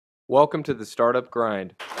Welcome to the Startup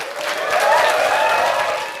Grind.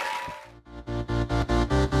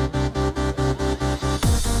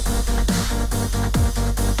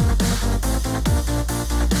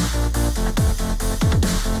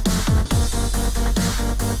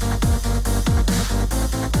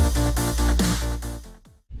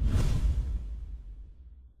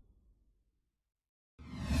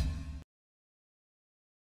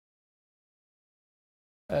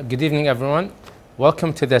 Good evening, everyone.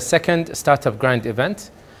 Welcome to the second Startup Grind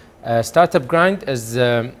event. Startup Grind is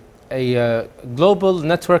a global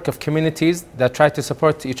network of communities that try to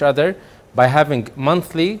support each other by having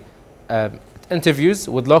monthly interviews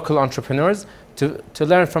with local entrepreneurs to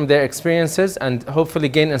learn from their experiences and hopefully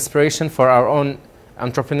gain inspiration for our own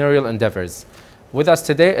entrepreneurial endeavors. With us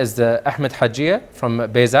today is Ahmad Hajeyah from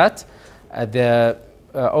Bayzat, the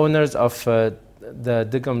owners of the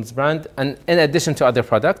Digums brand, and in addition to other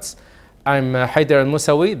products. I'm Hajeyah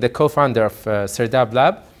al-Musawi, the co-founder of Sirdab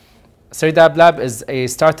Lab. Sirdab Lab is a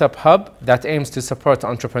startup hub that aims to support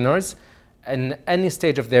entrepreneurs in any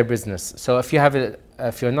stage of their business. So if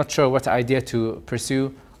you're not sure what idea to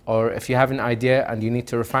pursue, or if you have an idea and you need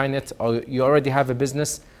to refine it, or you already have a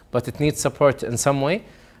business but it needs support in some way,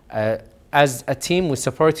 as a team we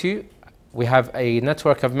support you. We have a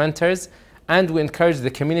network of mentors, and we encourage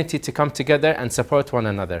the community to come together and support one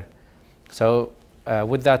another. So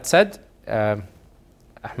with that said,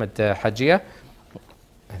 Ahmad Hajeyah,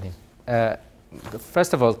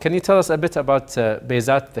 first of all, can you tell us a bit about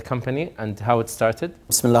Bayzat, the company, and how it started?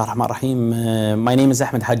 Bismillah ar-Rahman ar-Rahim. My name is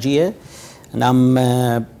Ahmad Hajeyah, and I'm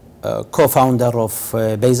co-founder of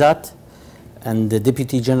Bayzat and the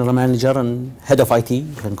Deputy General Manager and Head of IT,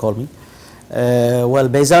 you can call me. Well,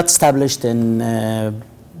 Bayzat established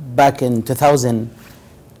back in 2000,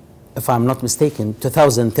 if I'm not mistaken,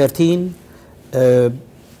 2013,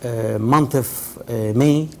 month of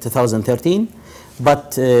May 2013.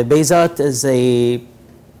 But Bayzat is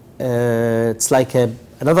it's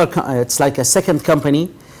like a second company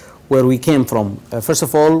where we came from. First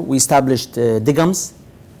of all, we established Digums.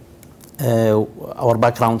 Our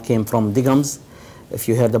background came from Digums. If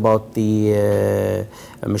you heard about the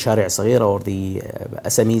مشاريع صغيرة or the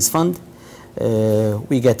SMEs fund,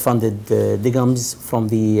 we get funded Digums from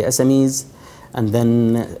the SMEs, and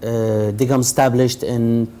then Digums established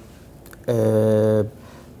in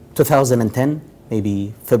 2010,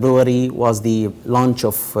 maybe February was the launch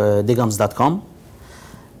of Digums.com,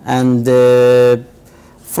 and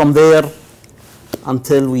from there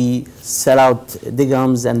until we sell out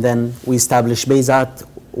Digums, and then we establish Bayzat,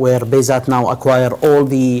 where Bayzat now acquire all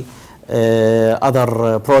the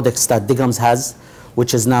other products that Digums has,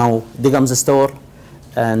 which is now Digums Store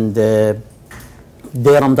and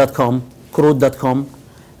Deram.com, Crude.com,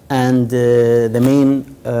 and the main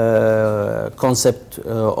concept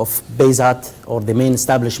of Bayzat, or the main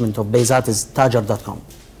establishment of Bayzat, is Tajar.com.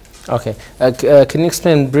 Okay, can you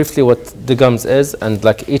explain briefly what Digums is, and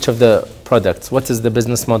like each of the products? What is the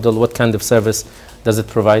business model? What kind of service does it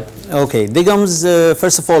provide? Okay, Digums,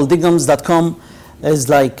 first of all, Digums.com is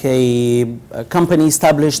like a company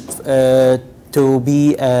established to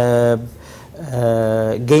be a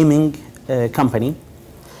gaming company,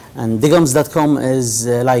 and Digums.com is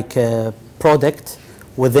like a product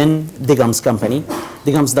within Digums company.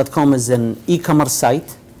 Digums.com is an e-commerce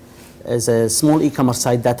site, is a small e-commerce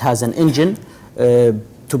site that has an engine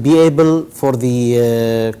to be able for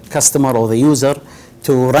the customer or the user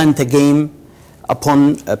to rent a game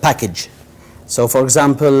upon a package. So for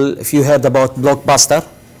example, if you heard about Blockbuster,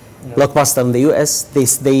 Blockbuster in the US,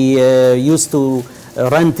 they used to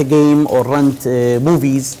rent a game or rent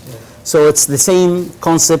movies. So it's the same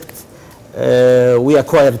concept we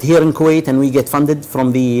acquired here in Kuwait, and we get funded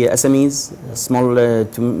from the SMEs, small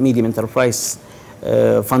to medium enterprise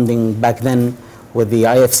funding back then with the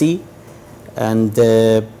IFC. And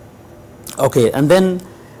okay, and then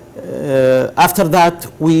after that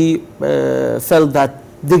we felt that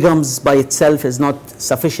Digums by itself is not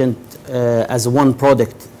sufficient as one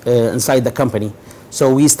product inside the company.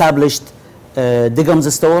 So we established Digums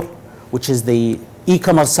Store, which is the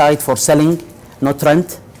e-commerce site for selling, not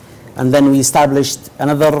rent. And then we established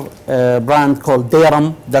another brand called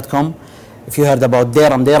Deram.com. If you heard about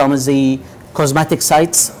Deram, Deram is a cosmetic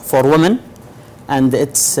sites for women, and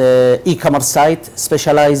it's e-commerce site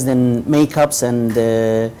specialized in makeups and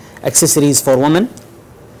accessories for women.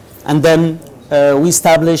 And then we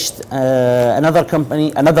established another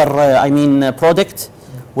company, product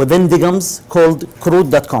within Digums called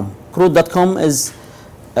Crude.com. Crude.com is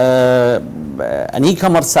an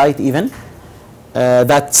e-commerce site even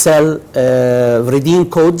that sell redeem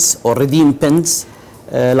codes or redeem pins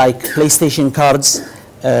like PlayStation cards,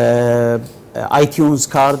 iTunes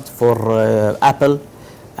card for Apple,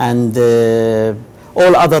 and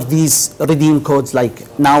all other these redeem codes.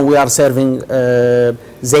 Like now we are serving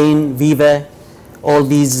Zain, Viva, all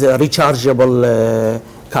these rechargeable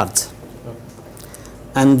cards.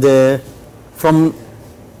 And from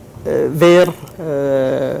there,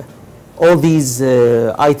 all these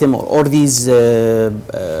items or these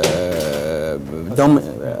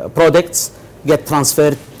products get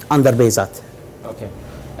transferred under Bayzat. Okay.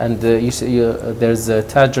 And you say there's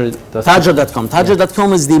Tajer.com. Tajer.com.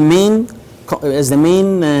 Tajer.com is the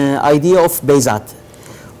main idea of Bayzat.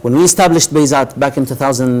 When we established Bayzat back in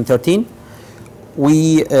 2013,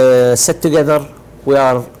 we set together. We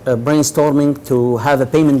are brainstorming to have a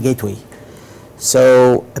payment gateway.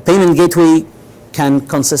 So a payment gateway can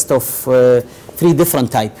consist of 3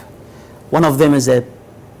 different types. One of them is a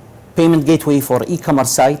payment gateway for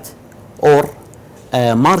e-commerce site or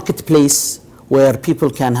a marketplace where people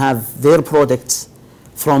can have their products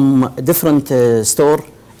from a different store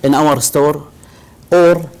in our store,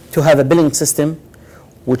 or to have a billing system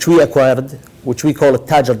which we acquired, which we call it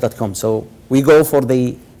Tajer.com. So we go for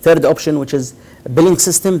the third option, which is a billing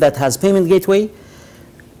system that has payment gateway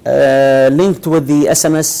linked with the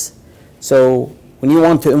SMS. So when you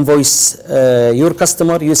want to invoice your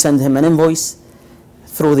customer, you send him an invoice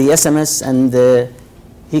through the SMS, and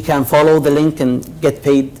he can follow the link and get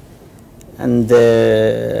paid. And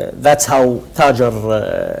that's how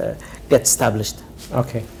Tajer gets established.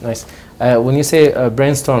 Okay, nice. When you say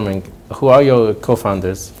brainstorming, who are your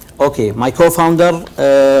co-founders? Okay, my co-founder,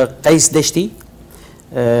 Qais Deshti.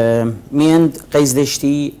 Me and Qais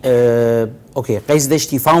Deshti, Qais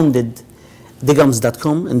Deshti founded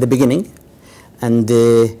digams.com in the beginning, and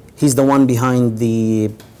he's the one behind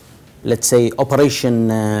the, let's say, operation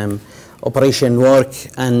work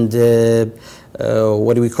and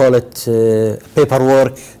what do we call it,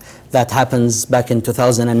 paperwork that happens back in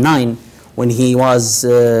 2009 when he was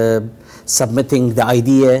submitting the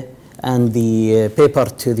idea and the paper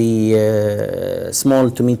to the small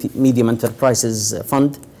to medium enterprises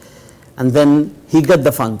fund, and then he got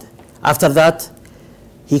the fund. After that,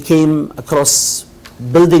 he came across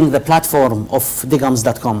building the platform of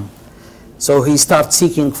digams.com. So he started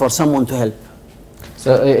seeking for someone to help.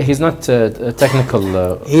 So he's not a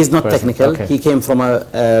technical He's not person. technical. Okay. He came from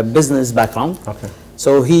a business background. Okay.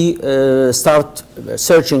 So he started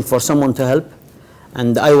searching for someone to help.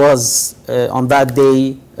 And I was on that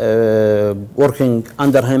day working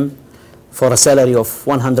under him for a salary of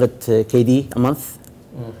 100 KD a month.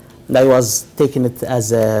 And I was taking it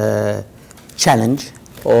as a challenge,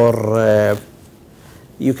 or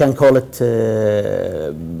you can call it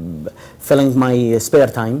filling my spare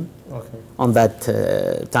time on that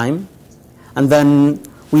time. And then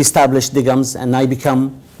we established Digams, and I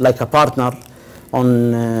become like a partner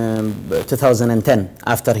on 2010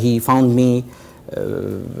 after he found me. I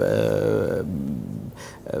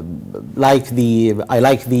like the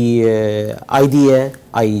idea.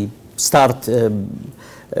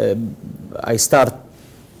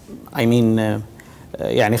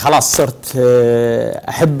 يعني خلاص صرت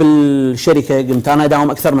أحب الشركة، قمت أنا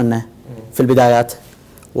أداوم أكثر منه في البدايات،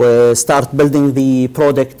 و start building the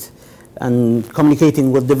product and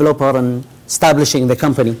communicating with developer and establishing the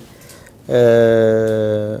company.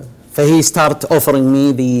 فهي start offering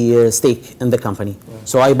me the stake in the company.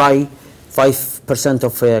 So I buy 5%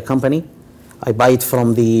 of a company. I buy it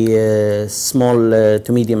from the small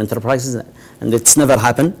to medium enterprises, and it's never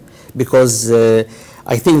happened because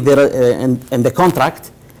I think there in the contract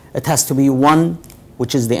it has to be one,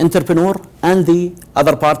 which is the entrepreneur, and the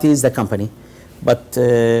other party is the company. But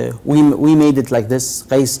we made it like this.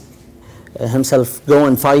 Qais himself go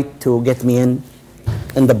and fight to get me in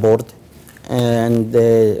the board and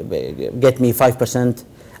get me 5%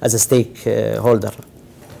 as a stakeholder.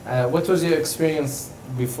 What was your experience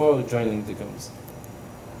before joining Digams?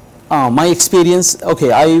 My experience,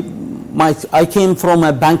 okay, I came from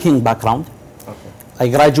a banking background. Okay. I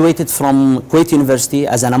graduated from Kuwait University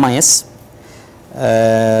as an MIS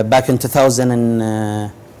back in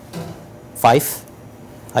 2005.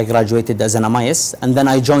 I graduated as an MIS, and then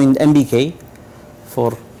I joined MBK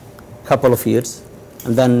for a couple of years.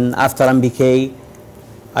 And then after MBK,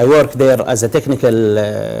 I worked there as a technical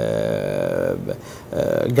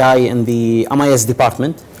guy in the MIS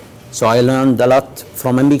department. So I learned a lot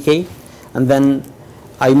from MBK. And then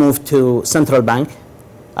I moved to Central Bank.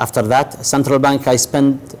 After that, Central Bank, I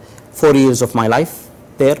spent 4 years of my life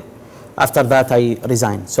there. After that, I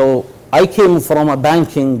resigned. So I came from a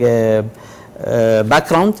banking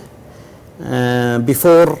background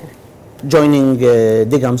before joining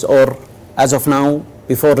Digams, or as of now,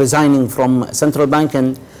 before resigning from central bank and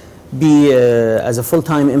be as a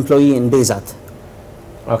full-time employee in Bayzat.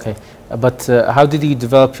 Okay, but how did you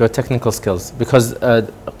develop your technical skills? Because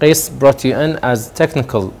Qais brought you in as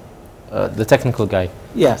technical, the technical guy.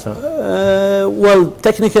 Yeah. So. Well,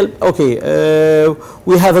 technical. Okay.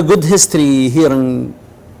 We have a good history here in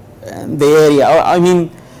the area. I mean,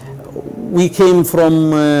 we came from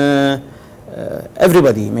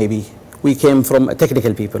everybody. Maybe we came from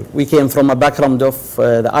technical people. We came from a background of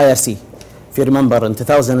the IRC. If you remember, in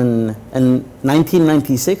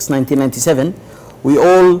 1996, 1997, we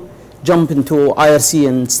all jump into IRC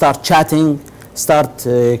and start chatting, start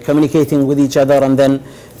communicating with each other, and then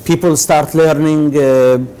people start learning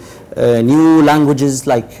new languages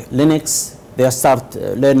like Linux. They start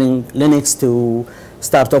learning Linux to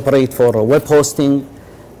start operate for web hosting.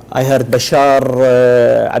 I heard Bashar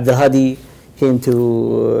Abdelhadi came to,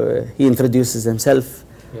 he introduces himself.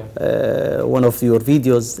 One of your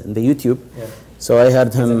videos in the YouTube. Yeah. So I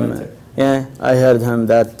heard him. Yeah, I heard him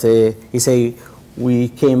that he say we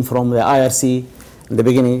came from the IRC in the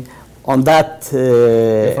beginning. On that,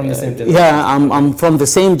 you're from the same generation. Yeah, I'm from the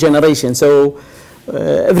same generation. So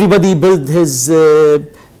everybody built his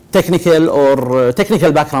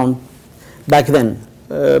technical background back then.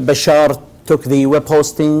 Bashar took the web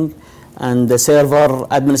hosting and the server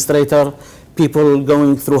administrator. People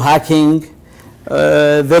going through hacking.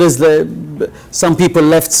 There is some people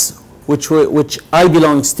left, which I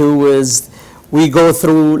belongs to, is we go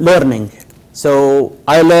through learning. So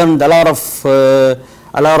I learned a lot of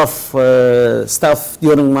stuff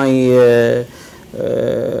during my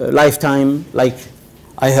lifetime. Like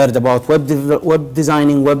I heard about web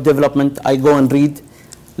designing, web development. I go and read,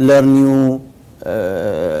 learn new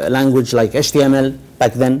language like HTML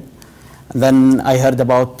back then. And then I heard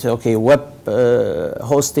about web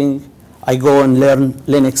hosting. I go and learn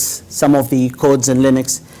Linux, some of the codes in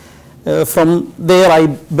Linux. From there, I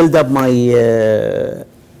build up my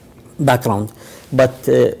background. But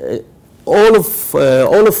all of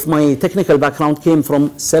my technical background came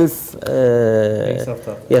from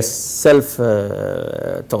self-taught. Yes,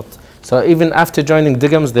 self-taught. So even after joining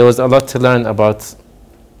Diggums, there was a lot to learn about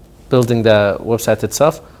building the website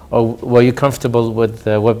itself, or were you comfortable with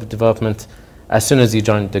the web development as soon as you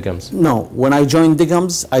joined Diggums? No, when I joined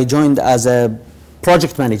Diggums, I joined as a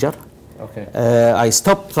project manager. Okay. I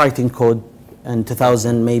stopped writing code in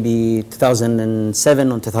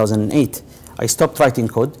 2007 or 2008. I stopped writing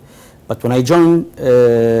code. But when I joined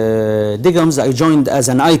Diggums, I joined as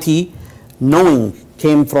an IT,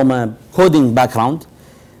 came from a coding background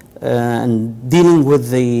and dealing with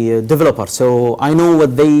the developer. So I know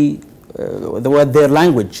what their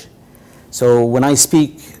language. So when I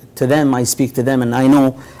speak to them, and I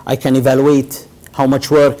know I can evaluate how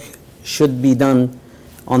much work should be done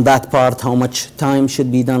on that part, how much time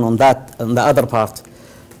should be done on the other part.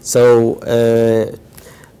 So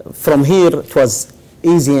from here it was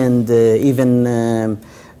easy and even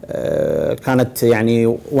كانت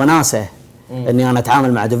يعني وناسة إني أنا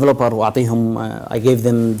أتعامل مع developer وأعطيهم I gave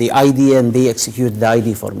them the idea and they execute the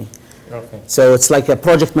idea for me. Okay. So it's like a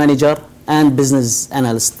project manager and business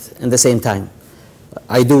analyst in the same time.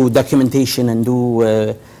 I do documentation and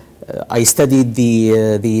I studied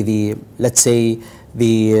the let's say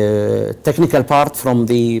the technical part from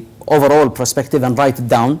the overall perspective and write it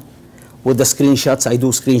down with the screenshots. I do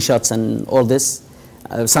screenshots and all this.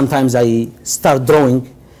 Sometimes I start drawing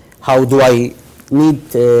how do I need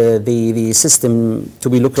the system to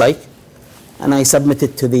be look like, and I submit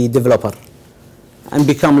it to the developer and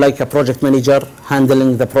become like a project manager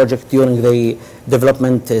handling the project during the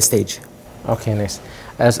development stage. Okay, nice.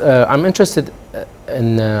 As I'm interested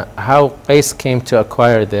in how Qais came to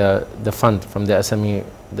acquire the fund from the SME,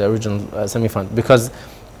 the original SME fund, because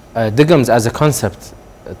Diggums as a concept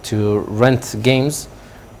to rent games,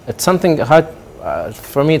 it's something hard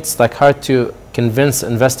for me. It's like hard to convince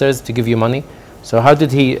investors to give you money. So how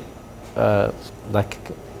did he like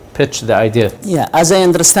pitch the idea? Yeah, as I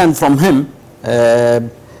understand from him,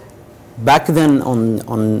 back then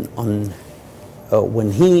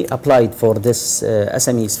when he applied for this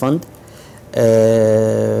SMEs fund,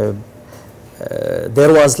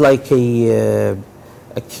 there was like a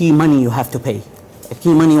key money you have to pay. A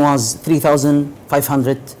key money was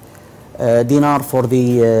 3,500 dinar for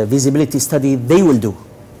the visibility study they will do.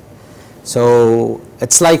 So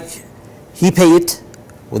it's like he paid it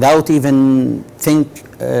without even think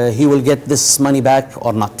he will get this money back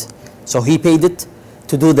or not. So he paid it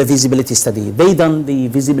to do the visibility study. They done the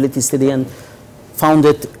visibility study and found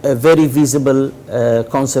it a very feasible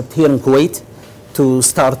concept here in Kuwait to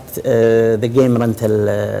start the game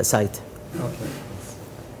rental site. Okay.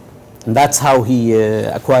 And that's how he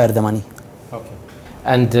acquired the money. Okay.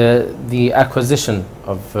 And the acquisition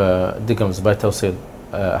of Digams by Tawsil,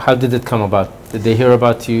 how did it come about? Did they hear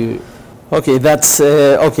about you? Okay, that's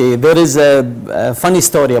okay. There is a funny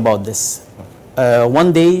story about this.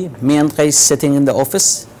 One day, me and Qais sitting in the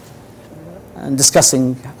office and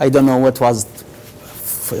discussing, I don't know what was,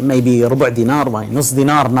 maybe ربع دينار, نص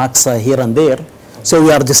دينار ناقصة here and there. So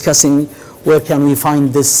we are discussing where can we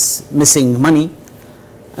find this missing money.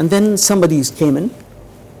 And then somebody came in,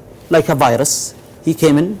 like a virus. He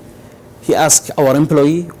came in, he asked our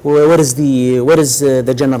employee, where is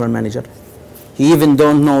the general manager? He even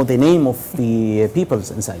don't know the name of the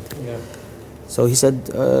peoples inside. Yeah. So he said,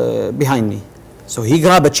 behind me. So he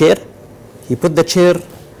grabbed a chair, he put the chair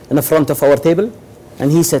in the front of our table,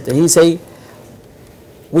 and he say,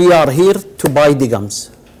 we are here to buy Digams.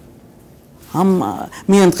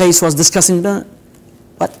 Me and Qais was discussing that.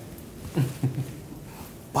 What?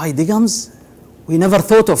 Buy Digams? We never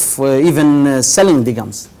thought of even selling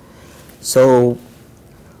Digams. So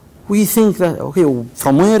we think that, okay,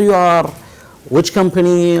 from where you are, which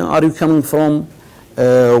company are you coming from,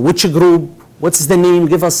 which group, what's the name,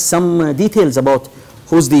 give us some details about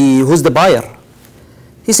who's the buyer.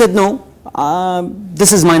 He said, no,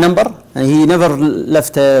 this is my number. And he never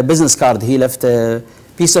left a business card. He left a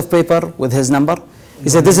piece of paper with his number. He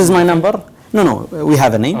said, this is my number. No, we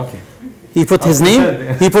have a name. Okay. He put his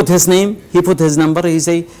name, he put his name, he put his number. He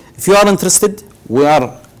say, if you are interested, we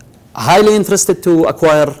are highly interested to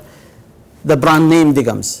acquire the brand name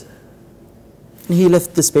Digams. And he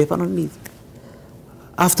left this paper and leave.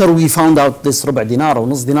 After we found out this ربع دينار or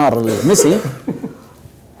نص دينار missing,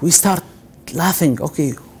 we start laughing.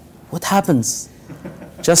 Okay, what happens?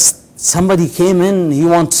 Just somebody came in, he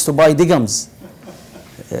wants to buy Digams.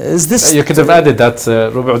 Is this? You could have added that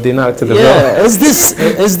ربع دينار to the yeah.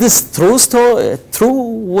 Is this true story? True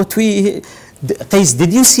what we? Qais,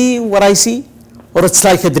 did you see what I see, or it's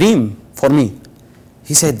like a dream for me?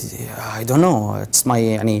 He said, I don't know. It's my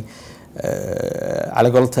يعني على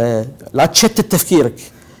قولته لا تشتت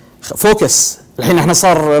تفكيرك. فوكس. الحين احنا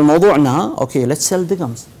صار الموضوع انها اوكي let's sell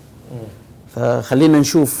Digams. فخلينا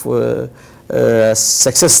نشوف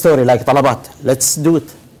success story like طلبات. Let's do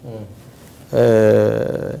it.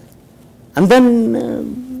 And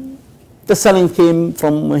then the selling came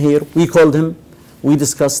from here. We called him, we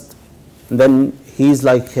discussed, and then he's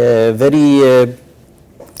like very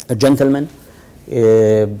a gentleman.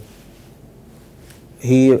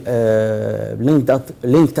 He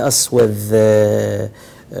linked us with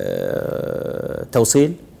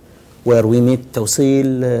Tawsil, where we meet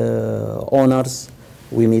Tawsil owners.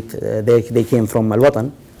 We meet. They came from Al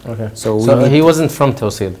Watan. Okay. So he wasn't from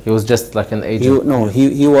Tawsil. He was just like an agent.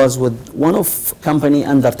 He was with one of company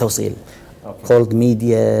under Tawsil, okay, called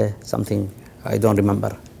Media something. I don't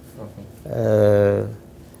remember. Okay.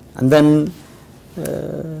 And then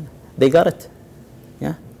they got it.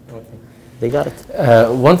 Yeah. Okay. They got it.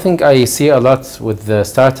 One thing I see a lot with the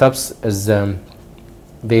startups is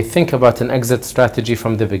they think about an exit strategy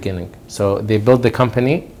from the beginning. So they build the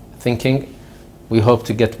company thinking, we hope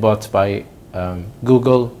to get bought by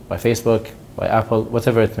Google, by Facebook, by Apple,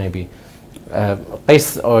 whatever it may be.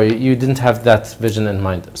 Or you didn't have that vision in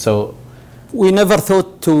mind. So we never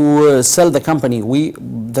thought to sell the company.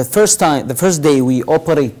 The first day we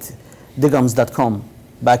operate Digams.com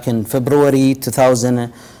back in February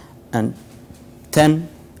 2010,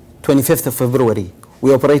 25th of February.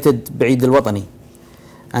 We operated بعيد الوطني,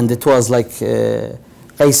 and it was like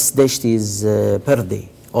Qais Deshti's birthday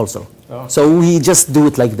also. Oh. So we just do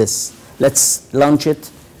it like this. Let's launch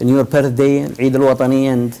it in your birthday, Eid al-Watani,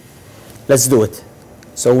 and let's do it.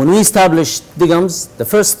 So when we established Digams, the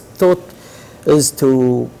first thought is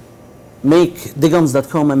to make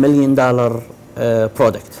Digams.com $1 million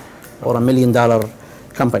product or $1 million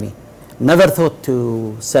company. Never thought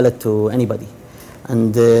to sell it to anybody.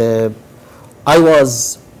 And I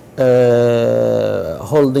was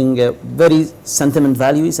holding a very sentiment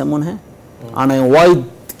value يسمونها. أنا وايد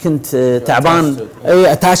كنت تعبان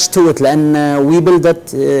attached to it لأن we build it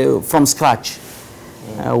from scratch.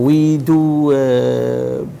 We do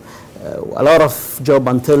a lot of job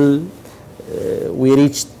until we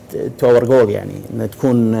reached to our goal يعني إن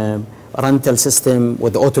تكون rental system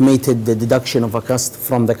with automated deduction of a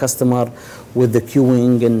from the customer with the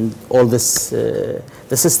queuing and all this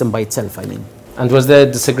the system by itself, I mean. And was there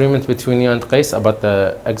a disagreement between you and Qais about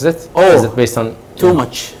the exit? Oh, is it based on too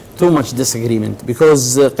much disagreement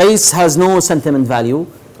because Qais has no sentiment value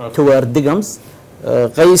toward Digams.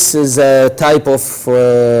 Qais is a type of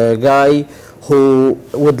guy who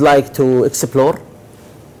would like to explore.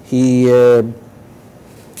 He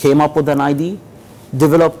came up with an idea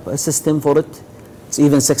develop a system for it. It's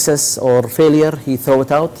even success or failure, he throw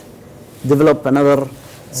it out, develop another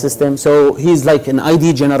system. So he's like an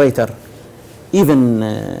ID generator. Even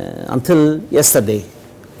until yesterday,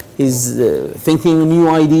 he's thinking a new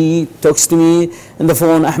ID, talks to me on the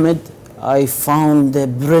phone, Ahmed, I found a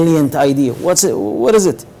brilliant idea. What is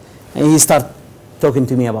it? And he start talking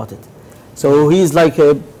to me about it. So he's like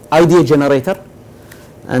a idea generator,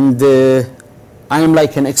 and I am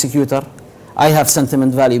like an executor. I have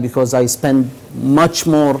sentiment value because I spend much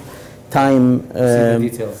more time.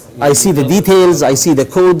 I see the details. I see the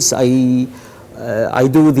codes. I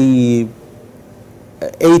do the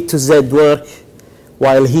A to Z work,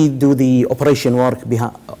 while he do the operation work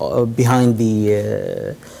behind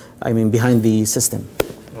the. Behind the system.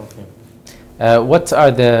 Okay. What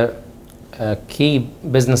are the key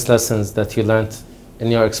business lessons that you learned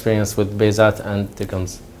in your experience with Bayzat and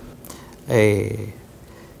Digums?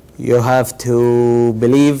 You have to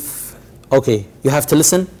believe, okay, you have to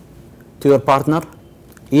listen to your partner,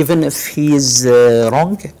 even if he is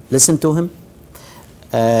wrong, listen to him.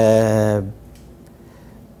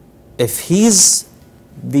 If he's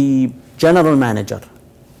the general manager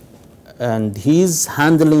and he's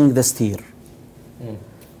handling the steer,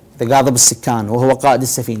 the قاضي بالسكان وهو قائد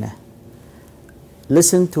السفينة,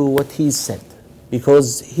 listen to what he said,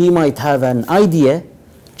 because he might have an idea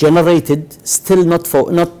generated, still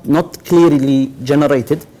not clearly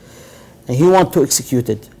generated, and he want to execute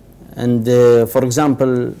it. And for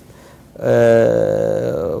example,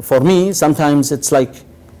 for me, sometimes it's like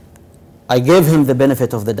I gave him the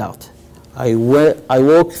benefit of the doubt. I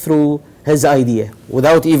walk through his idea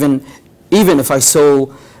without even if I saw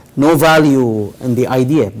no value in the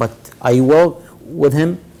idea, but I walk with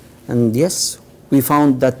him, and yes, we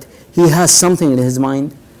found that he has something in his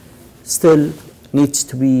mind, still needs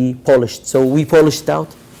to be polished. So we polished it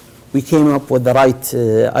out. We came up with the right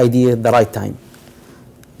idea at the right time.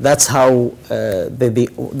 That's how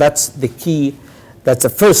that's the key. That's the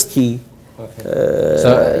first key. Okay.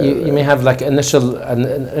 So you may have like an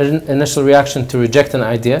initial reaction to reject an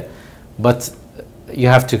idea, but you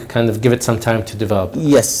have to kind of give it some time to develop.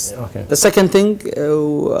 Yes. Okay. The second thing,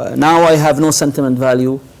 now I have no sentiment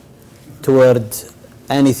value toward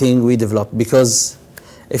anything we develop, because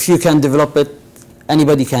if you can develop it,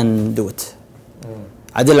 anybody can do it.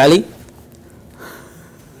 Adil Ali?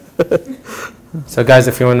 So guys,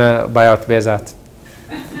 if you want to buy out Bayzat,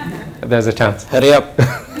 there's a chance. Hurry up.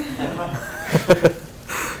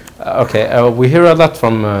 Okay, we hear a lot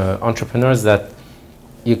from entrepreneurs that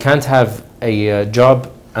you can't have a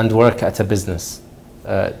job and work at a business.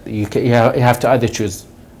 You have to either choose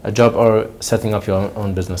a job or setting up your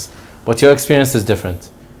own business. But your experience is different.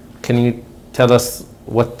 Can you tell us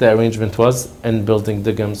what the arrangement was in building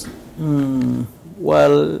Digums?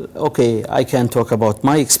 Well, okay, I can talk about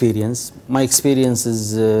my experience. My experience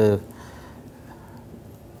is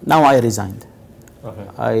now I resigned.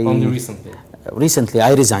 Okay. Only recently? Recently,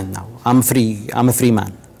 I resigned now. I'm free. I'm a free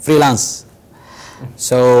man, freelance.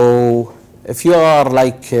 So if you are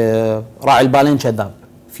like راعي البالين شداب,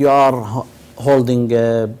 if you are holding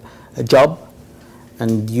a job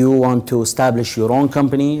and you want to establish your own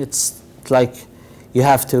company, it's like you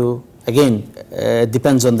have to, again, it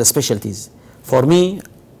depends on the specialties. For me,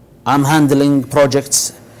 I'm handling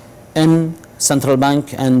projects in Central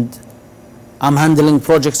Bank and I'm handling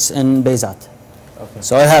projects in Bayzat. Okay.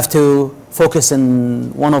 So I have to focus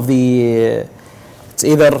in one of the, it's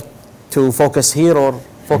either to focus here or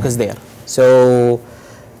focus there. So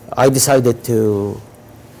I decided to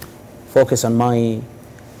focus on my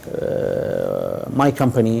my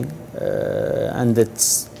company, and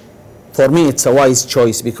it's, for me, it's a wise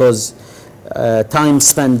choice, because time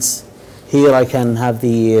spent here, I can have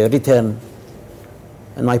the return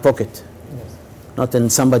in my pocket, not in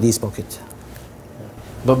somebody's pocket.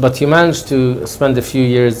 But you managed to spend a few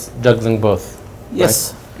years juggling both.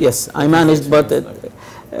 Yes, right? yes, I managed, but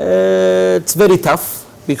it's very tough,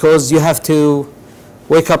 because you have to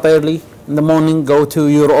wake up early in the morning, go to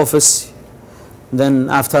your office, then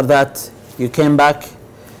after that you came back,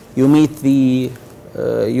 you meet the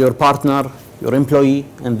your partner, your employee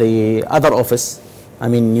in the other office, I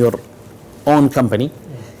mean your own company,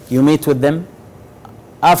 you meet with them.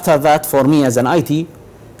 After that, for me as an IT,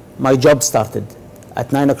 my job started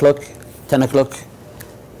at 9 o'clock, 10 o'clock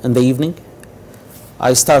in the evening.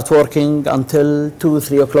 I start working until 2,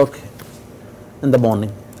 3 o'clock in the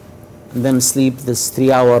morning, and then sleep this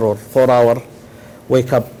 3 hour or 4 hour,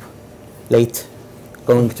 wake up late,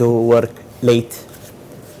 going to work late,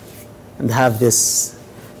 and have this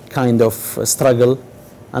kind of struggle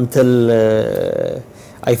until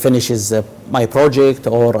I finishes my project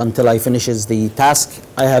or until I finishes the task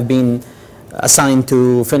I have been assigned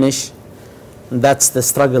to finish. And that's the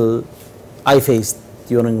struggle I faced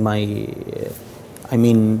during my,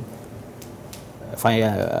 if I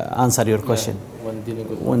answer your question.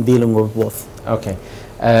 When dealing with both. Okay.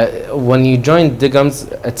 When you joined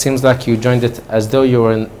Digums, it seems like you joined it as though you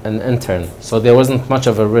were an intern. So there wasn't much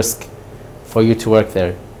of a risk for you to work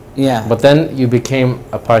there. Yeah. But then you became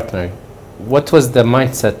a partner. What was the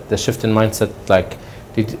mindset, the shift in mindset like?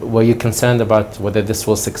 Were you concerned about whether this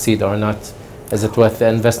will succeed or not? Is it worth the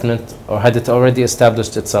investment, or had it already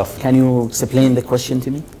established itself? Can you explain the question to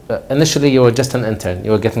me? Initially, you were just an intern.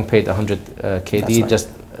 You were getting paid 100 KD right. just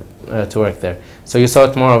to work there. So you saw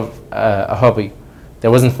it more of a hobby. There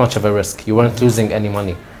wasn't much of a risk. You weren't losing any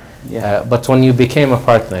money. Yeah. But when you became a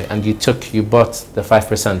partner and you bought the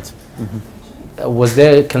 5%, was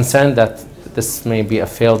there concern that this may be a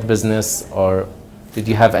failed business, or did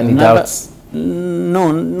you have any doubts?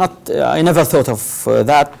 No, not. I never thought of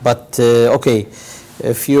that. But okay,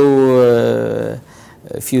 if you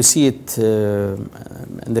see it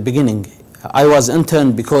in the beginning, I was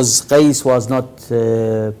intern because Qais was not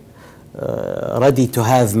ready to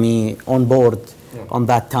have me on board on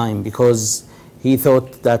that time, because he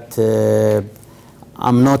thought that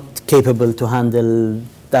I'm not capable to handle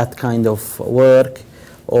that kind of work,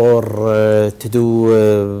 or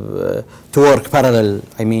to work parallel.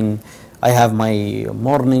 I mean, I have my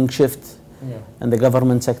morning shift in the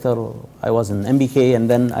government sector. I was in MBK, and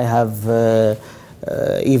then I have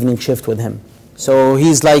evening shift with him. So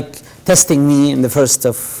he's like testing me in the first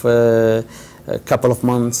of a couple of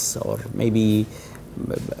months, or maybe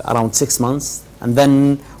around 6 months. And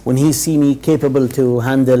then when he see me capable to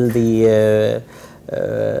handle the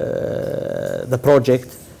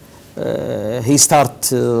project, he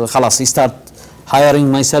start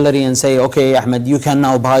hiring my salary and say, okay, Ahmed, you can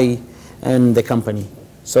now buy in the company.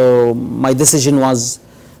 So my decision was,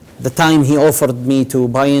 the time he offered me to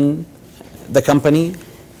buy in the company,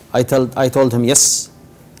 I told him, yes,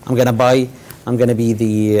 I'm gonna buy. I'm gonna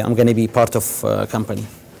be part of company.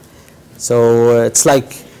 So it's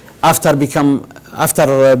like after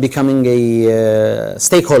becoming a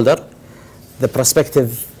stakeholder, the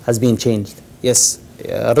perspective has been changed. Yes,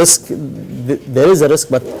 risk. There is a risk,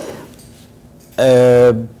 but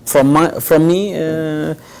from me,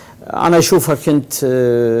 أنا أشوفها كنت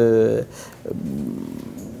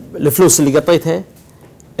الفلوس اللي قطيتها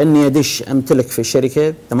إني أدش أمتلك في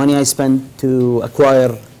الشركة. The money I spent to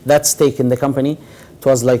acquire that stake in the company, it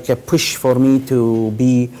was like a push for me to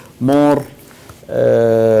be more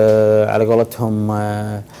على قولتهم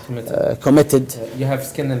committed. You have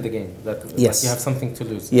skin in the game. Yes. You have something to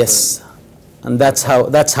lose. Yes, and that's how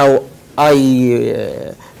I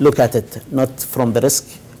look at it, not from the risk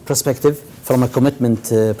perspective, from a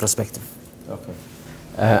commitment perspective. Okay.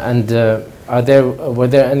 Were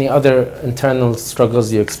there any other internal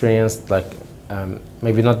struggles you experienced, like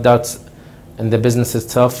maybe not doubts in the business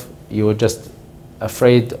itself? You were just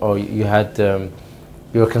afraid, or you had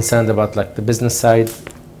you were concerned about like the business side?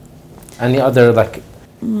 Any other like?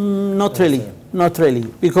 Not really,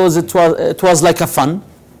 because it was like a fun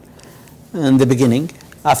in the beginning.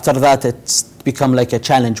 After that, it's become like a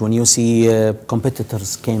challenge when you see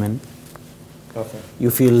competitors came in. Okay.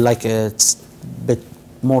 You feel like it's a bit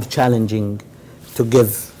more challenging to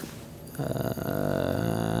give,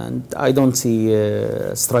 and I don't see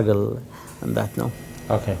struggle in that, no.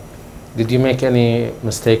 Okay. Did you make any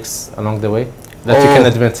mistakes along the way that you can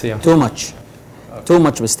admit? Yeah. Too much. Okay. Too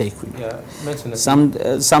much mistake. Yeah, mention it.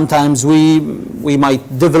 Sometimes we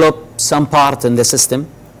might develop some part in the system,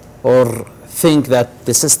 or think that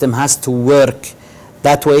the system has to work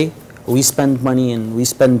that way. We spend money and we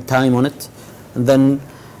spend time on it, and then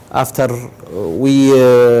after we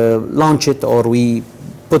launch it or we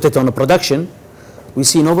put it on a production, we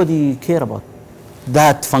see nobody care about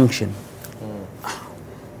that function.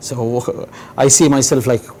 So I see myself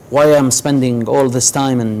like, why I'm spending all this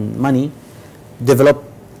time and money develop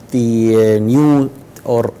the new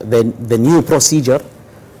the new procedure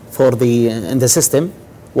for in the system,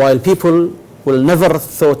 while people will never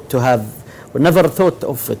thought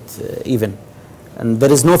of it even, and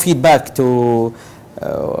there is no feedback to.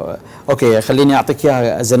 Okay, خليني أعطيك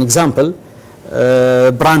إياها as an example.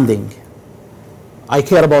 Branding. I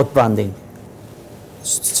care about branding.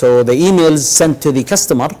 So the emails sent to the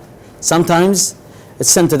customer, sometimes it's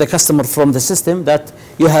sent to the customer from the system that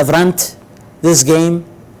you have rent this game,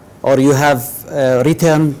 or you have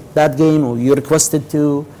returned that game, or you requested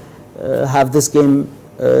to have this game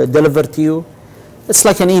delivered to you. It's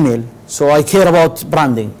like an email. So I care about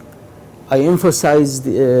branding. I emphasized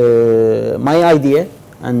my idea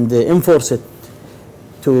and enforce it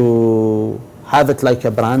to have it like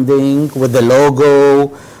a branding with the logo,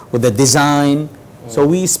 with the design. So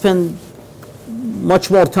we spend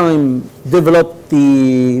much more time develop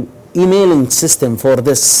the emailing system for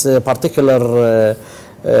this particular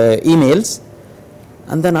emails,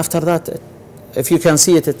 and then after that, if you can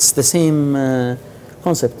see it, it's the same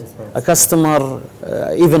concept. A customer,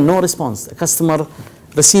 even no response. A customer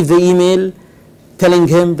receive the email telling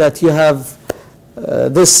him that you have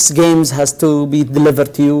this games has to be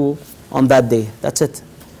delivered to you on that day. That's it.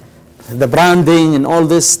 The branding and all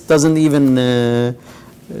this doesn't even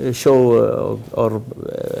show or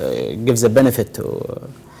gives a benefit or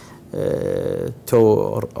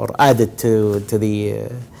add it to the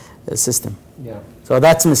system. Yeah. So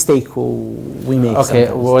that's a mistake we make. Okay.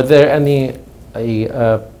 Sometimes. Were there any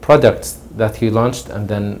products that you launched and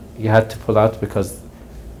then you had to pull out because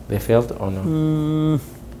they failed or no?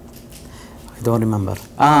 I don't remember.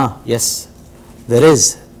 Yes, there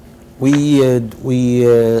is. We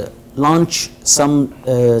launch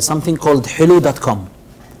something called Hello.com.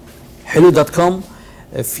 Hello.com.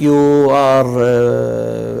 If you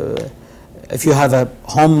have a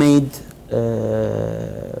homemade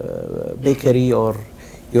bakery or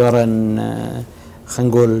you are an خلينا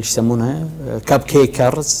نقول ايش يسمونها كاب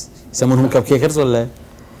كيكرز يسمونهم كاب كيكرز ولا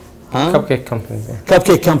ها Cupcake company. كاب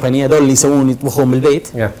كيك كمباني هذول اللي يسوون يطبخون بالبيت.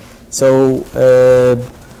 Yeah. So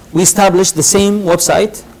we established the same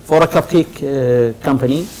website for a cupcake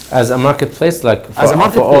company. As a marketplace, like for, As a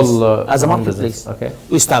marketplace. for all As a home marketplace. business. Okay.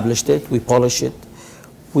 We established it, we polish it,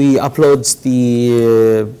 we upload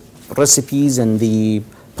the recipes and the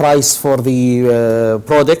price for the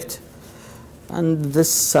product, and this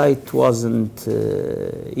site wasn't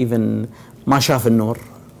even ما شاف النور.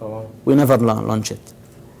 Oh, wow. We never launched it.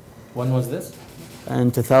 When was this?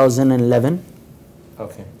 In 2011.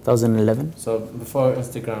 Okay. 2011. So before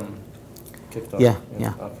Instagram kicked off. Yeah.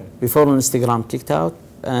 Okay. Before Instagram kicked out,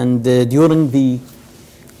 and during the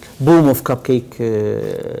boom of cupcake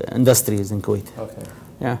industries in Kuwait. Okay.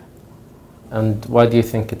 Yeah. And why do you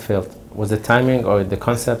think it failed? Was it timing or the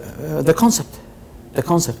concept? The concept.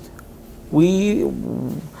 We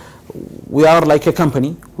are like a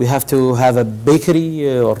company. We have to have a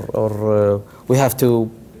bakery or we have to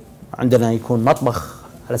عندنا يكون مطبخ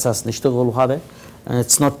على أساس نشتغل وهذا. And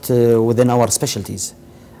it's not within our specialties.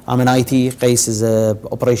 I'm an IT. Qais is a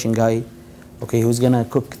operation guy. Okay, who's gonna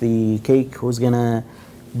cook the cake? Who's gonna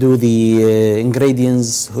do the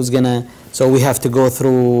ingredients? Who's gonna? So we have to go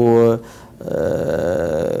through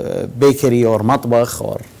bakery or matbakh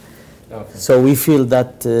or. Okay. So we feel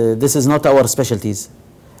that this is not our specialties.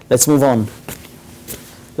 Let's move on.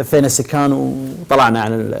 لفينا السكان وطلعنا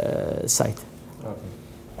على السايت.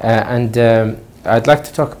 And I'd like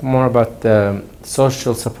to talk more about the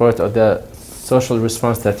social support or the social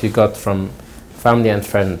response that you got from family and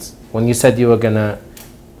friends. When you said you were going to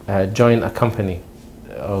join a company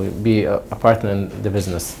or be a partner in the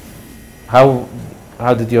business, how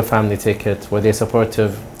did your family take it? Were they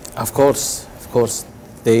supportive? Of course.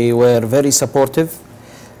 They were very supportive,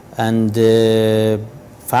 and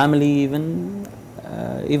family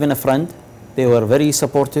even a friend. They were very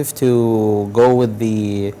supportive to go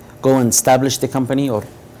and establish the company or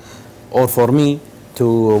for me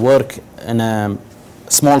to work in a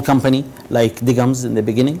small company like Digams in the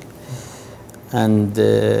beginning. And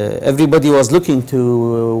everybody was looking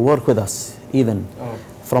to work with us, even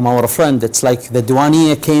from our friend. It's like the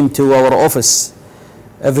Douaniya came to our office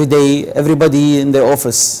every day, everybody in the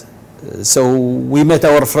office. So we met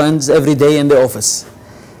our friends every day in the office.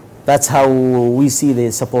 That's how we see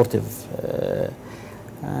the supportive.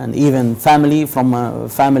 And even family, from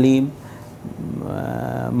family,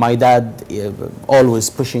 my dad always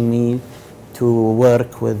pushing me to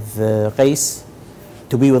work with Qais,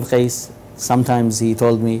 to be with Qais. Sometimes he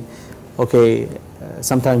told me, okay,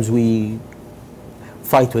 sometimes we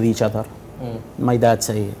fight with each other. My dad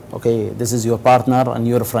say, okay, this is your partner and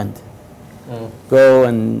your friend. Go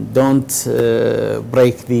and don't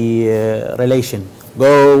break the relation.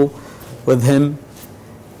 Go with him.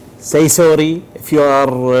 Say sorry if you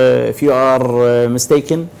are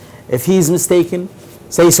mistaken. If he's mistaken,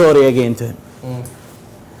 say sorry again to him.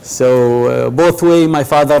 So both way, my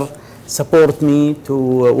father support me to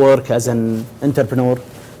work as an entrepreneur,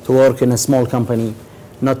 to work in a small company,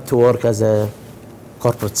 not to work as a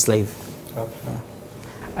corporate slave. Okay.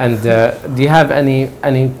 And do you have any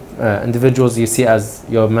individuals you see as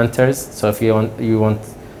your mentors? So if you want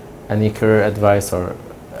any career advice or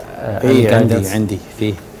any guidance? عندي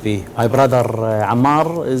my brother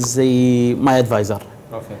Ammar is my advisor.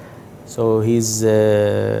 Okay. So he's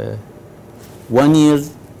 1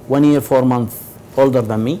 year 4 months older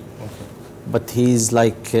than me, but he's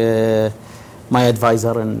like my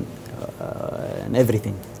advisor and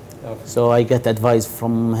everything. Okay. So I get advice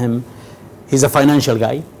from him. He's a financial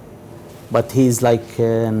guy, but he's like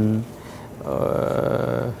kind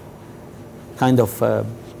of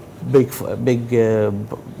big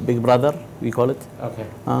brother, we call it. Okay.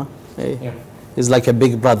 Yeah. He's like a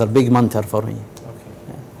big brother, big mentor for me. Okay.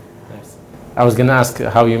 Nice. I was gonna ask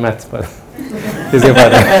how you met, but he's your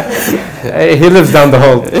brother. He lives down the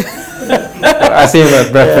hall. I see him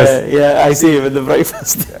at breakfast. Yeah, I see him at the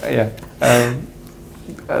breakfast. Yeah.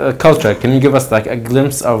 Culture. Can you give us like a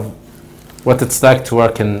glimpse of what it's like to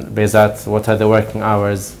work in Bayzat? What are the working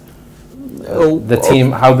hours? The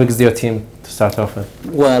team. How big is your team to start off with?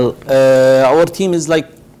 Well, our team is like,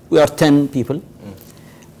 we are 10 people.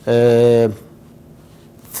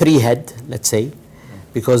 3 head, let's say,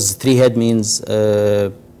 because 3 head means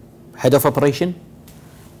head of operation,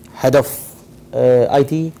 head of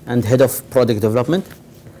IT, and head of product development.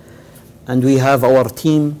 And we have our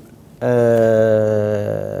team,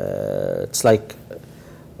 it's like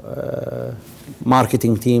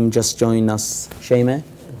marketing team just joined us, Hajeyah.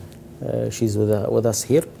 She's with us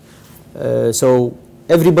here. So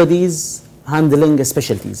everybody's handling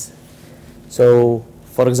specialties. So,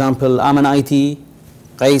 for example, I'm an IT,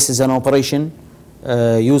 Qais is an operation,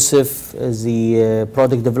 Yusuf is the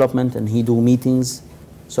product development, and he do meetings,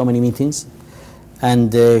 so many meetings.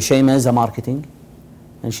 And Hajeyah is a marketing,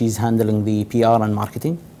 and she's handling the PR and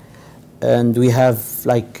marketing. And we have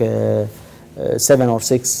like 7 or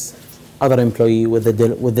 6 other employee with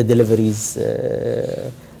the deliveries,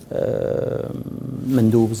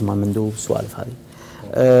 mandubs, ma mandubs, سوالف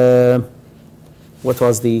هذه. What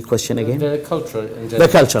was the question again? The culture in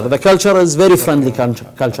general. The culture is very friendly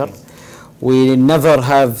culture. We never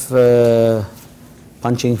have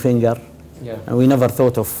punching finger, Yeah. and we never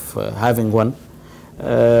thought of having one.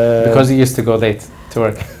 Because you used to go late to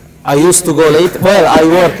work. I used to go late. Well,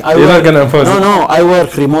 You're not gonna impose it. No, I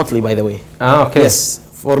work remotely, by the way. Ah, okay. Yes,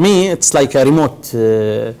 for me it's like a remote.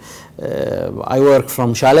 I work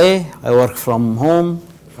from chalet. I work from home.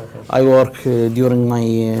 Okay. I work during my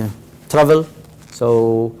travel. So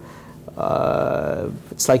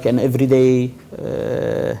it's like an everyday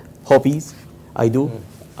hobbies I do.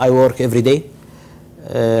 I work every day,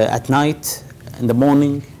 at night, in the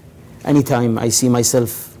morning, anytime I see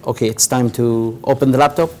myself, okay, it's time to open the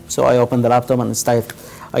laptop, so I open the laptop and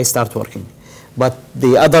I start working. But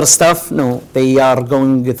the other stuff, no, they are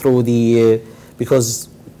going through because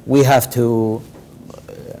we have to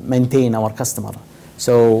maintain our customer.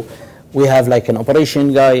 So we have like an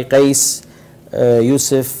operation guy, Qais,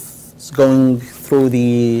 Yusuf is going through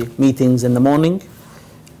the meetings in the morning,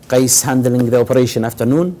 Qais handling the operation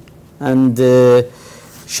afternoon, and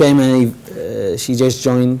Hajeyah, she just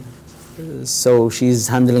joined, so she's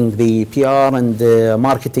handling the PR and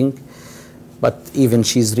marketing, but even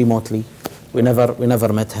she's remotely. We never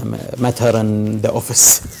met her in the office.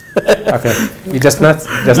 Okay. You just met?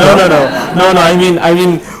 No. I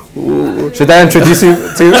mean. Should I introduce you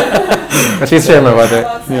to? She's Hajeyah, by the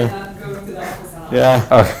way.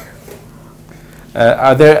 Yeah. Okay.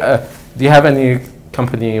 Are there? Do you have any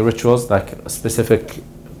company rituals, like a specific,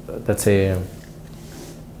 let's say,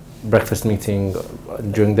 breakfast meeting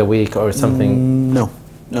during the week or something? No.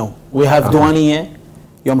 We have دوانية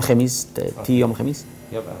يوم خميس, tea يوم خميس.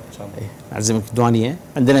 Yep, inshallah. أعزمك دوانية.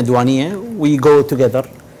 عندنا دوانية. We go together.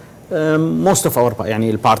 Most of our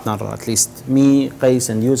يعني partner, at least me, Qais,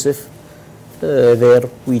 and Yusuf, there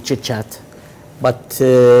we chit chat. But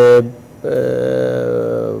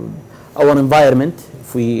our environment,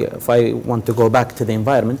 if I want to go back to the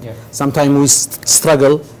environment, Yeah. sometimes we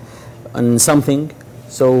struggle on something,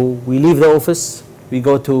 so we leave the office, we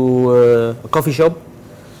go to a coffee shop,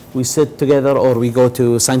 we sit together, or we go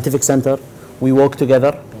to scientific center, we walk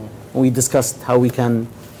together, we discuss how we can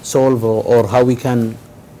solve or how we can,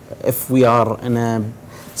 if we are in a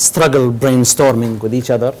struggle brainstorming with each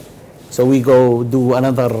other, so we go do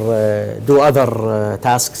other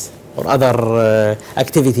tasks or other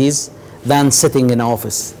activities than sitting in an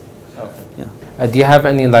office. Okay. Yeah. Do you have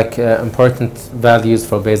any like important values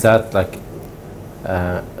for Bayzat, like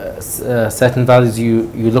certain values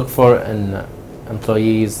you look for in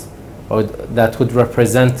employees or that would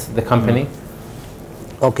represent the company?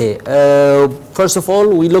 Okay, first of all,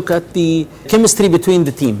 we look at the chemistry between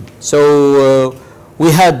the team. So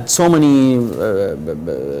we had so many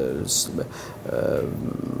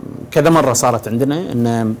كذا مرة صارت عندنا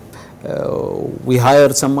إن we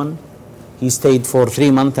hired someone, he stayed for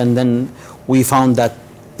 3 months, and then we found that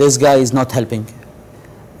this guy is not helping.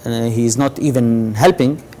 He's not even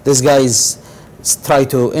helping. This guy is try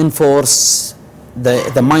to enforce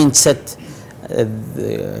the mindset.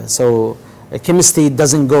 So chemistry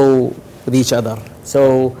doesn't go with each other.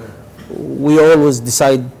 So we always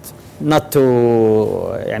decide not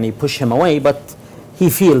to push him away, but he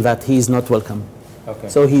feel that he is not welcome. Okay.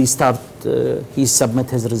 So he submit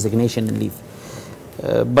his resignation and leave.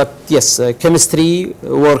 But yes, chemistry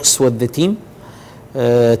works with the team.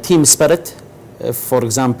 Team spirit. For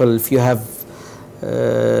example, if you have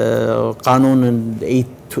قانون and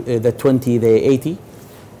the 20, the 80,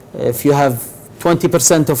 if you have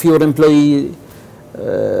 20% of your employee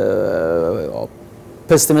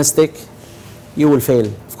pessimistic, you will fail,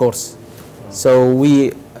 of course. So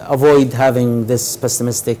we avoid having this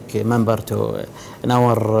pessimistic member in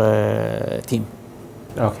our team.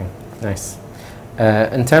 Okay, nice.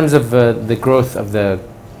 In terms of the growth of the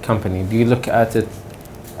company, do you look at it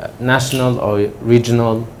national or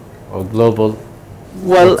regional or global?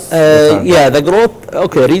 Well, yeah, the growth,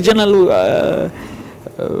 okay, regional,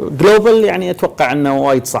 global أتوقع أنه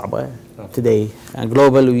وايد صعبة today. And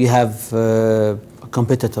global, we have a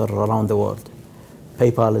competitor around the world.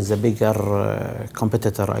 PayPal is a bigger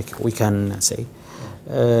competitor, we can say.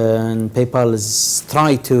 And PayPal is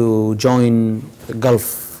trying to join the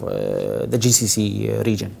Gulf, the GCC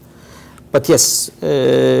region. But yes,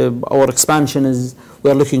 our expansion is, we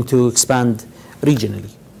are looking to expand regionally.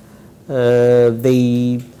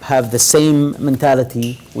 They have the same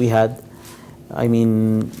mentality we had. I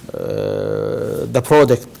mean, the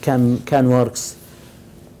product can works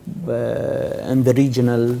in the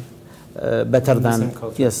regional better than,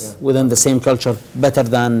 yes, within the same culture, better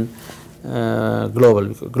than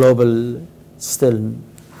global. Global, still,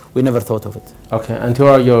 we never thought of it. Okay, and who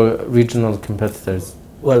are your regional competitors?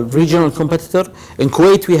 Well, regional competitor, in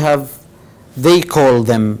Kuwait we have, they call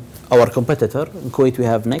them our competitor. In Kuwait we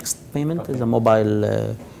have Next Payment, is a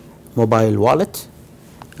mobile wallet,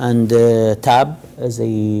 and Tab is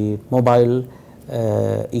a mobile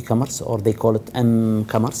e-commerce, or they call it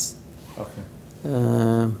m-commerce. Okay.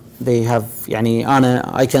 They have,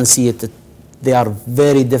 I can see it, they are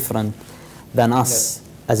very different than us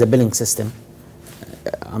as a billing system.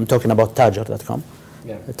 I'm talking about Hajeyah.com.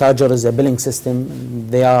 Yeah. Hajeyah is a billing system.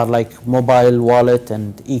 They are like mobile wallet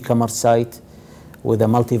and e-commerce site with a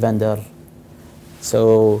multi-vendor.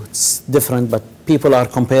 So it's different, but people are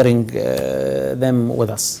comparing them with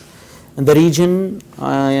us. In the region,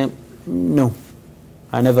 no,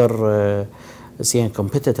 I never see a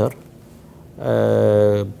competitor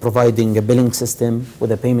providing a billing system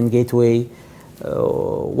with a payment gateway.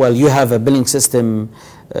 Well, you have a billing system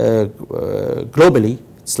globally.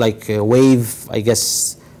 It's like Wave, I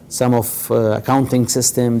guess, some of accounting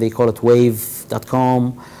system, they call it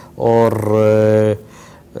wave.com, or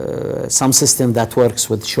some system that works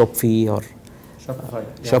with Shopify or Shopify,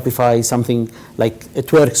 Shopify, something like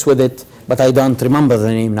it works with it, but I don't remember the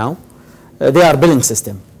name now. They are billing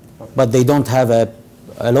system, but they don't have a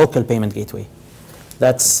local payment gateway.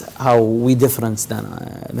 That's how we difference than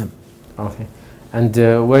them. Okay. And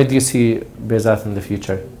where do you see Bezat in the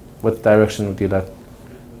future? What direction would you like?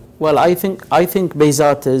 Well, I think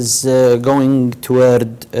Bezat is going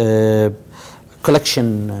toward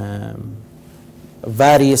collection,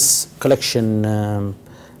 various collection.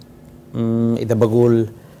 إذا بقول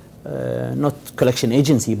not collection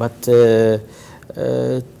agency, but to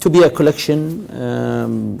be a collection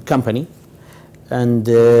company, and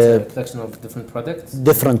a collection of different products.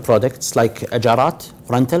 Different products like ajarat,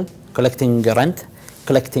 rental, collecting rent,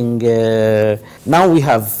 collecting. Now we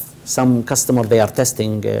have some customer, they are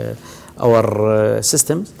testing our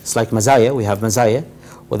systems. It's like Mazaya. We have Mazaya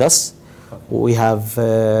with us. Okay. We have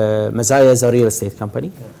Mazaya as a real estate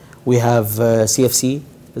company. Yeah. We have CFC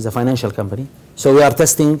as a financial company. So we are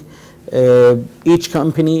testing each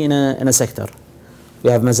company in a sector.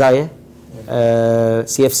 We have Mazaya,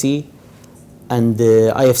 CFC, and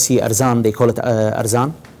IFC Arzan. They call it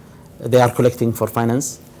Arzan. They are collecting for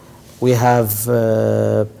finance. We have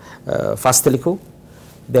Fastelico.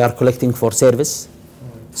 They are collecting for service.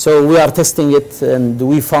 So we are testing it, and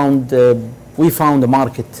we found a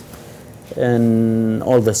market in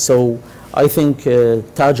all this. So I think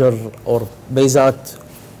Hajeyah or Bezat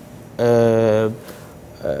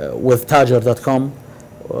with Hajeyah.com,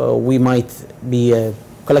 we might be a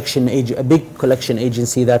big collection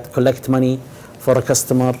agency that collect money for a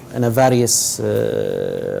customer in a various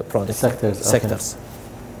sectors. Okay.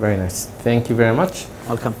 Very nice. Thank you very much.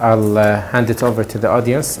 Welcome. I'll hand it over to the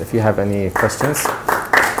audience if you have any questions. I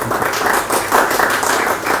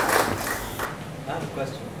have a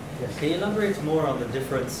question. Yes. Can you elaborate more on the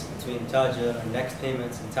difference between Hajeyah and Next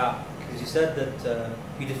Payments and Tap? Because you said that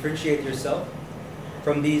you differentiate yourself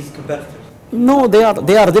from these competitors. No, they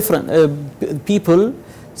are different. People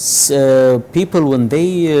when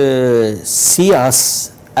they see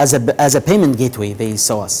us as a payment gateway, they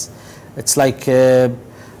saw us. It's like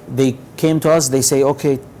they came to us. They say,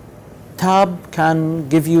 okay, Tab can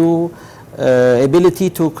give you ability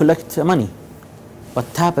to collect money,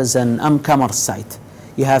 but Tab is an commerce site.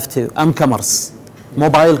 You have to commerce,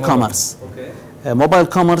 mobile commerce. Okay. Mobile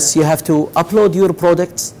commerce. You have to upload your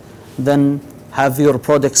products, then have your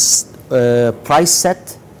products price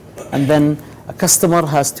set, and then a customer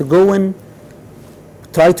has to go in,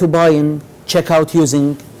 try to buy in, check out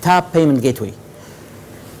using Tab payment gateway.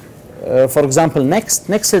 For example, Next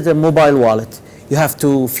is a mobile wallet. You have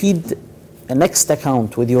to feed a Next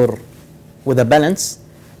account with a balance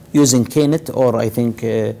using Knet, or I think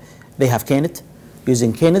they have Knet.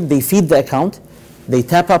 Using Knet, they feed the account, they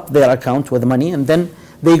tap up their account with money, and then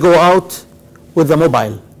they go out with the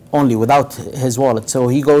mobile only, without his wallet. So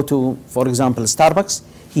he go to, for example, Starbucks,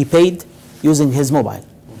 he paid using his mobile.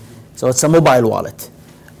 So it's a mobile wallet.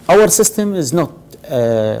 Our system is not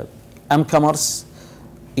commerce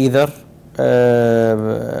either,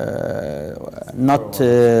 not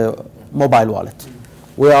mobile wallet.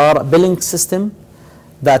 We are a billing system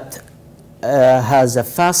that has a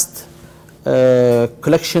fast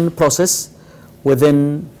collection process.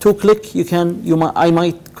 Within 2 clicks, I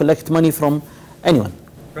might collect money from anyone.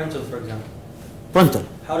 Rental, for example. Rental.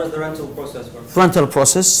 How does the rental process work? Rental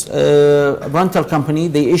process. Rental company,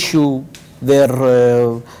 they issue their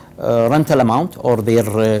rental amount or their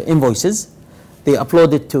invoices. They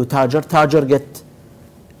upload it to Tajer. Tajer get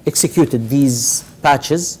executed these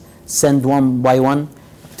patches, send one by one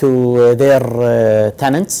to their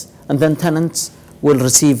tenants, and then tenants will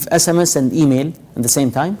receive SMS and email at the same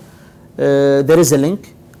time. There is a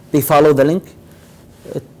link. They follow the link.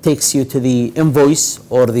 It takes you to the invoice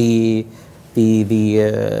or the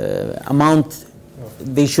amount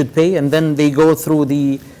they should pay, and then they go through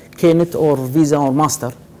the Knet or Visa or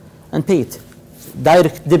Master and pay it.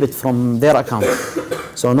 Direct debit from their account.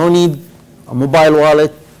 So no need a mobile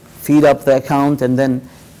wallet, feed up the account, and then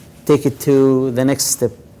take it to the next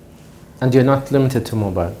step. And you're not limited to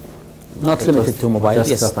mobile? Not limited to mobile,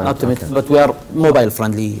 yes, not limited, but we are mobile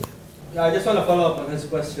friendly. I just want to follow up on his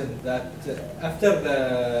question that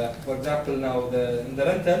after for example, now in the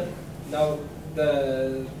rental, now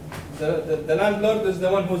the landlord is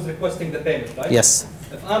the one who's requesting the payment, right? Yes.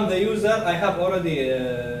 If I'm the user, I have already,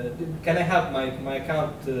 can I have my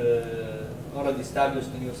account already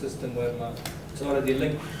established in your system where it's already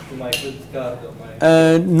linked to my credit card or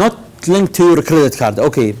my... Not linked to your credit card.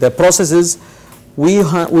 Okay, the process is we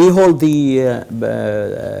hold the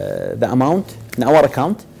amount in our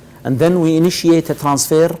account, and then we initiate a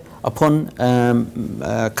transfer upon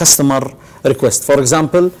customer request. For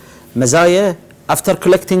example, Hajeyah, after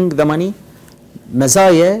collecting the money,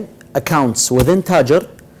 Hajeyah accounts within Tajer,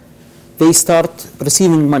 they start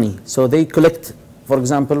receiving money. So they collect, for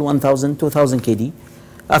example, 1,000, 2,000 KD.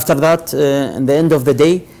 After that, in the end of the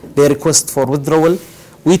day, they request for withdrawal.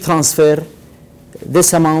 We transfer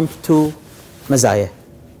this amount to Hajeyah.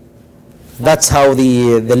 That's how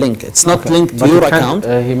the link. It's not linked to your account.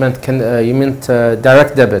 You meant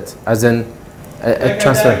direct debit, as in a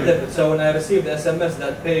transfer. Direct debit. So when I receive the SMS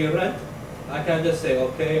that pay your rent, I can just say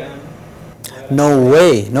okay and... No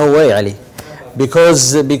way, Ali.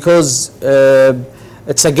 Because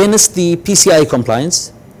it's against the PCI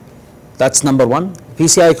compliance. That's number one.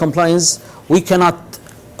 PCI compliance, we cannot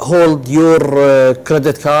hold your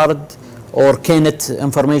credit card or Knet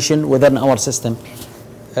information within our system.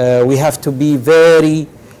 We have to be very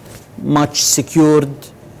much secured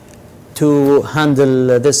to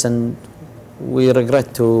handle this, and we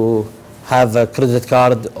regret to have a credit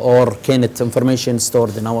card or Knet information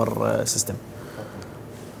stored in our system.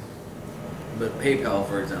 But PayPal,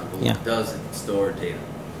 for example, does store data.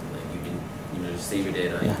 Like you can, just save your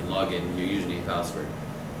data. You can log in your username and password,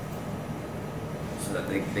 so that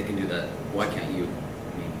they can do that. Why can't you? I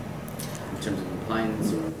mean, in terms of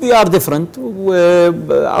compliance. Or? We are different.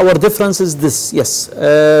 Our difference is this. Yes,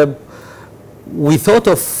 we thought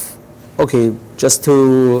of just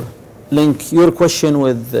to link your question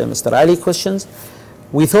with Mr. Ali's questions.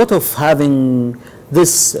 We thought of having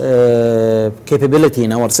this capability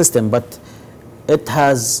in our system, but it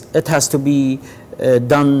has to be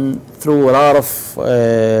done through a lot of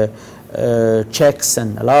checks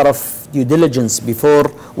and a lot of due diligence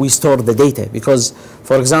before we store the data. Because,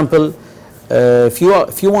 for example, if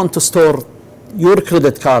you want to store your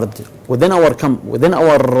credit card within our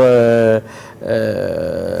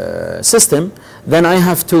system, then I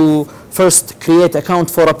have to first create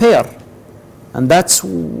account for a payer, and that's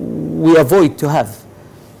we avoid to have.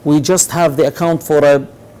 We just have the account for a,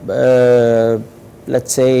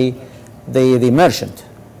 let's say, the merchant,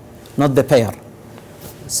 not the payer.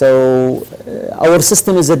 So our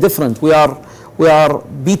system is a different. We are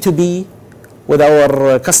B2B with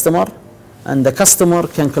our customer, and the customer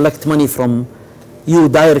can collect money from you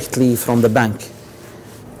directly from the bank.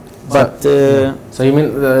 But so you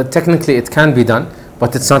mean technically it can be done,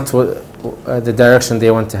 but it's not the direction they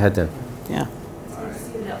want to head in. Yeah. So you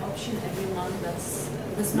see the option every month that's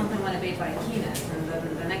this month I want to pay by Keenet, and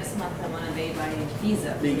then the next month I want to pay by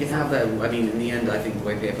Visa. You can have that. I mean, in the end, I think the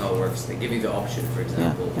way PayPal works, they give you the option. For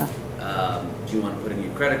example, do you want to put in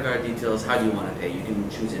your credit card details? How do you want to pay? You can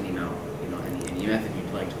choose any amount, any method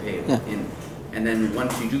you'd like to pay in, and then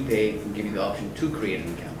once you do pay, it can give you the option to create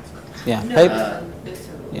an account. Yeah. No,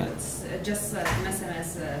 Yeah. it's just an SMS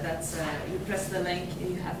that's you press the link,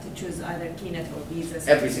 you have to choose either Keenet or Visa.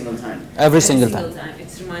 Every single time. Every single time. It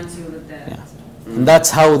reminds you of the. Yeah. And that's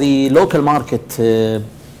how the local market. It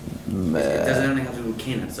doesn't only have to do with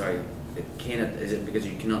Keenet. Sorry, Keenet, is it because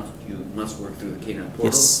you must work through the Keenet portal?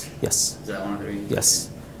 Yes. Yes. Is that one of the reasons? Yes.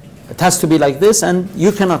 It has to be like this, and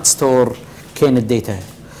you cannot store Keenet data.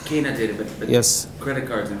 Keenet data, but yes. Credit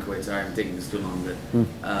cards in Kuwait. Sorry, I'm taking this too long, but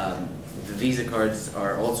the Visa cards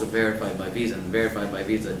are also verified by Visa, and verified by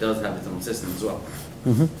Visa does have its own system as well.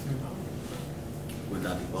 Mm-hmm. Would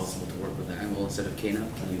that be possible to work with the angle instead of Keenet?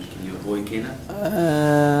 Can you avoid Keenet?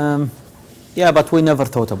 Yeah, but we never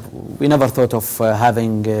thought of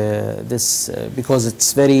having this because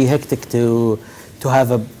it's very hectic to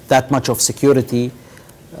have that much of security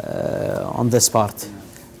on this part.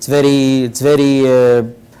 It's very.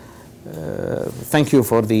 Thank you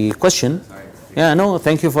for the question. Sorry. Yeah, no,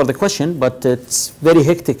 thank you for the question, but it's very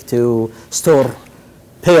hectic to store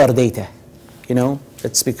payer data.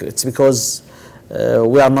 It's because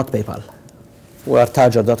we are not PayPal. We are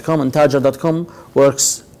Hajeyah.com, and Hajeyah.com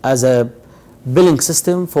works as a billing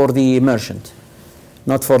system for the merchant,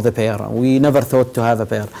 not for the payer. We never thought to have a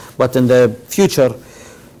payer. But in the future,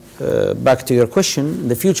 back to your question, in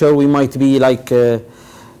the future we might be like,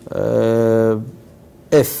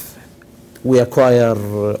 if we acquire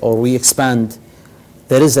or we expand,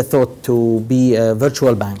 there is a thought to be a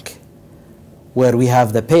virtual bank where we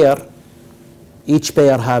have the payer. Each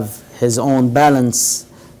payer have his own balance,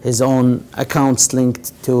 his own accounts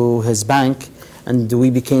linked to his bank, and we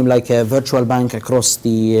became like a virtual bank across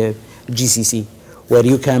the GCC, where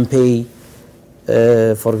you can pay,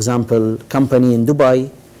 for example, company in Dubai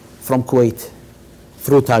from Kuwait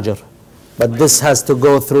through Hajeyah. But this has to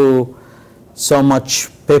go through so much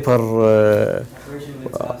paper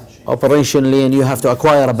operationally, and you have to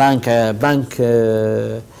acquire a bank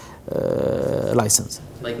license.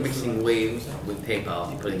 Like mixing Wave with PayPal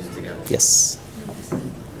and putting it together. Yes.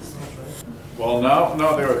 Well, now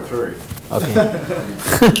there are three. Okay.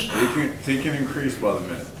 They can increase by the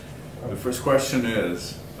minute. The first question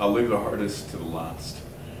is, I'll leave the hardest to the last.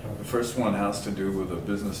 The first one has to do with the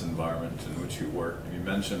business environment in which you work. You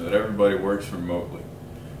mentioned that everybody works remotely.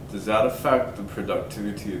 Does that affect the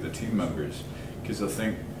productivity of the team members? Because I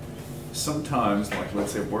think sometimes, like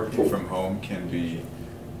let's say working from home can be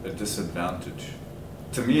a disadvantage.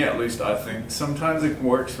 To me at least, I think sometimes it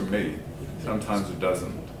works for me, sometimes it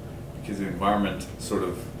doesn't. Because the environment sort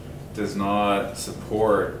of does not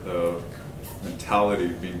support the mentality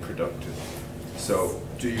of being productive. So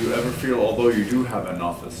do you ever feel, although you do have an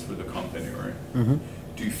office for the company, right? Mm-hmm.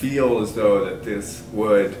 Do you feel as though that this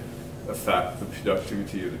would affect the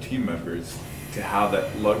productivity of the team members to have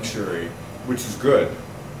that luxury, which is good,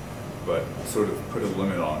 but sort of put a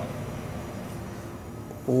limit on it?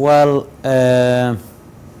 Well,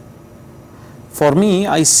 for me,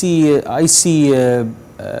 I see.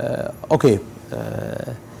 Okay,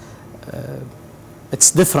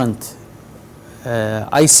 it's different.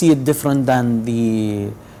 I see it different than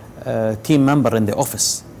the team member in the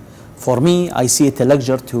office. For me, I see it a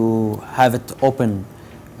luxury to have it open,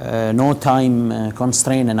 no time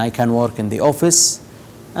constraint, and I can work in the office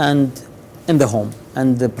and in the home.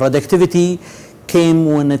 And the productivity came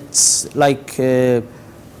when it's like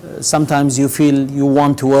sometimes you feel you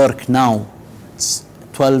want to work now. It's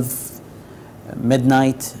 12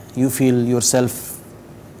 midnight, you feel yourself,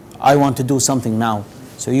 I want to do something now.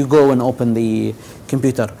 So you go and open the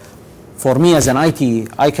computer. For me as an IT,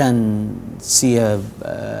 I can see a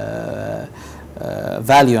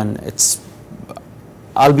value, and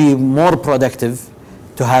I'll be more productive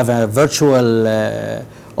to have a virtual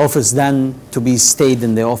office than to be stayed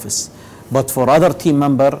in the office. But for other team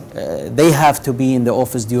member, they have to be in the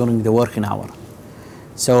office during the working hour.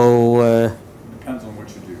 So Depends on what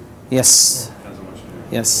you do. yes, Depends on what you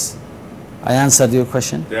do. yes. I answered your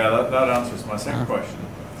question. Yeah, that answers my second question.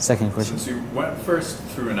 Second question. Since you went first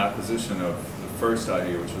through an acquisition of the first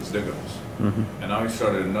idea, which was Diggums, and now you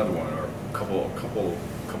started another one or a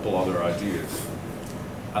couple other ideas.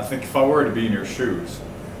 I think if I were to be in your shoes,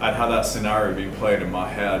 I'd have that scenario being played in my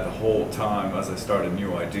head the whole time as I start a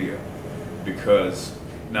new idea. Because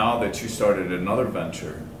now that you started another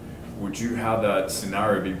venture, would you have that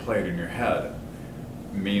scenario being played in your head?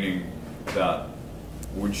 Meaning that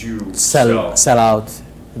would you sell out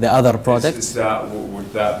the other products? Is that,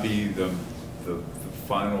 would that be the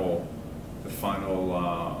final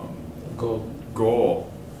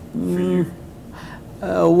goal for you?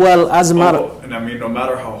 Well, as a matter, and I mean, no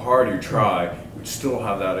matter how hard you try, you still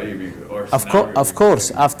have that A, or of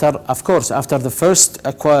course, after the first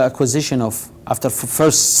acquisition of, after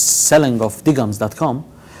first selling of Diggums.com,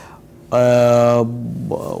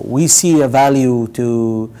 we see a value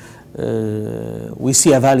to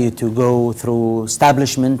go through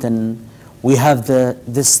establishment, and we have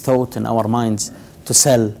this thought in our minds to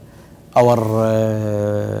sell our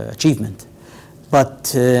achievement.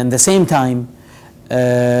 But in the same time,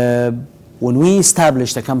 when we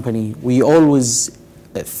established a company, we always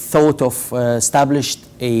thought of established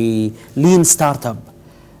a lean startup.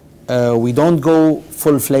 We don't go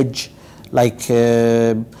full-fledged like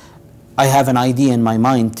I have an idea in my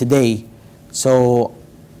mind today, so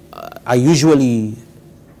I usually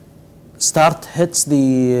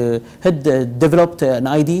developed an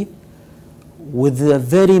idea with a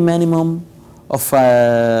very minimum of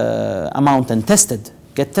amount and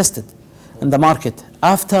get tested in the market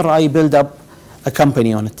after I build up a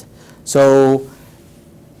company on it. So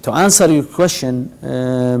to answer your question,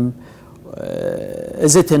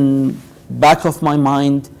 is it in back of my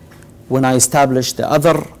mind when I established the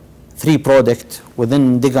other 3 products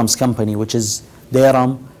within Diggums company, which is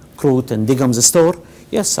Deram, Kroot, and Diggums store?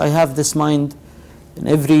 Yes, I have this mind in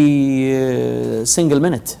every single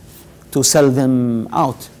minute to sell them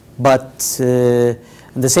out. But at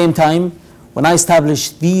the same time, when I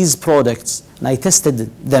established these products and I tested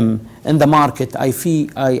them in the market, I see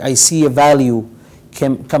a value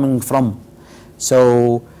coming from.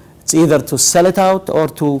 So it's either to sell it out or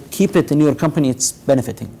to keep it in your company. It's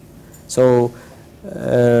benefiting. So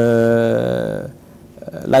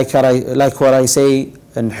like what I say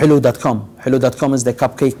in Hello.com. Hello.com is the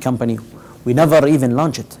cupcake company. We never even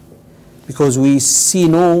launch it because we see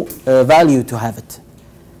no value to have it.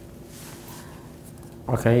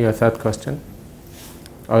 Okay, your third question.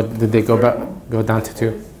 Or did they go down to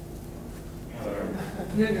 2?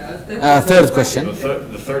 Third question.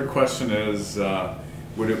 The third question is,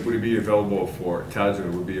 would it be available for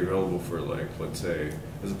Hajeyah? Would be available for, like, let's say,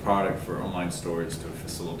 as a product for online stores to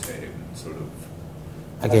facilitate and sort of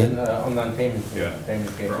Again, online payment. Yeah, Payment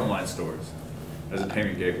for gateway. online stores as a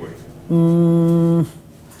payment gateway.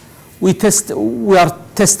 we are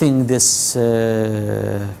testing this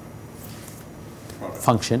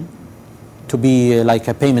function to be like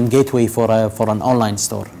a payment gateway for an online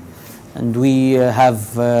store, and we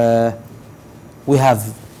have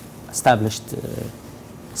established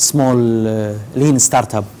small lean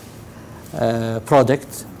startup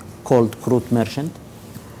product called Kroot Merchant,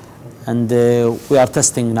 and we are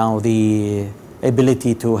testing now the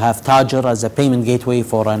ability to have Tajer as a payment gateway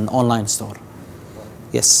for an online store.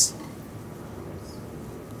 Yes,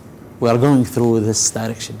 we are going through this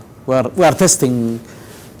direction. We are testing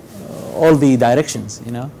all the directions,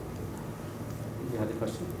 you know. You had a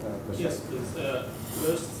question? Yes, please.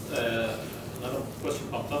 First, another question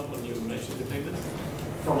popped up when you mentioned the payment.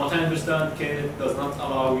 From what I understand, KNet does not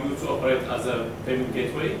allow you to operate as a payment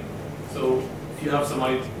gateway. So if you have some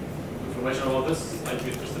information about this, I'd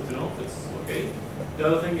be interested to know if it's okay. The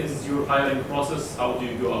other thing is your hiring process. How do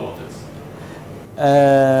you go about it?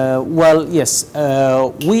 Well, yes.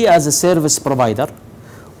 We as a service provider,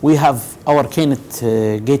 we have our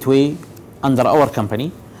KNet gateway under our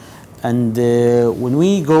company, and when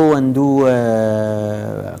we go and do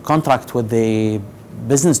a contract with the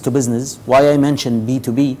business to business, why I mentioned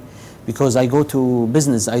B2B, because I go to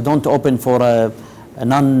business, I don't open for a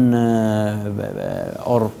non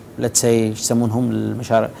or let's say يسمونهم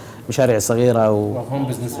المشاريع الصغيرة أو home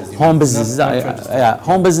businesses. home businesses.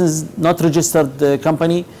 Home business, not registered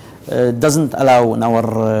company, doesn't allow in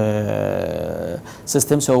our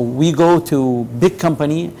system. So we go to big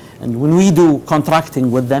company, and when we do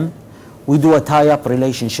contracting with them, we do a tie-up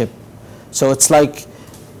relationship. So it's like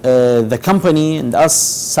the company and us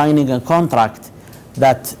signing a contract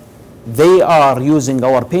that they are using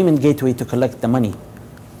our payment gateway to collect the money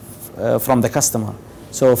from the customer.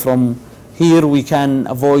 So from here we can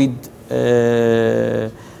avoid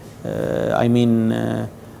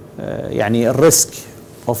يعني الريسك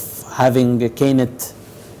of having KNet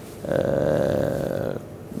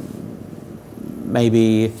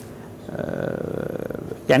maybe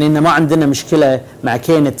يعني إن ما عندنا مشكلة مع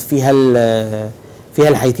كينت في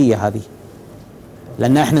هالحيثية هذه،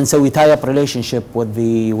 لأن إحنا نسوي tie up relationship with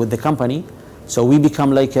the company, so we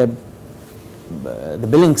become like the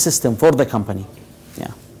billing system for the company.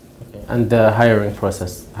 Yeah. And the hiring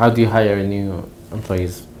process, how do you hire new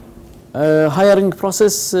employees? Hiring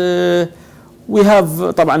process, we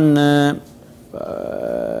have طبعا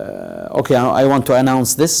okay, I want to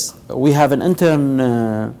announce this. We have an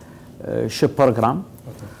internship program.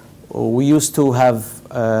 We used to have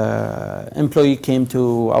employee came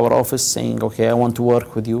to our office saying, okay, I want to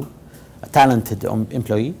work with you. A talented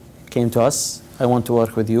employee came to us, I want to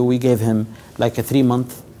work with you. We gave him like a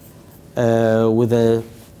 3-month with a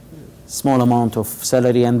small amount of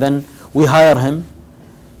salary, and then we hire him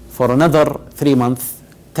for another 3 months,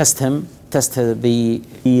 test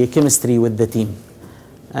the chemistry with the team.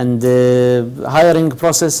 And hiring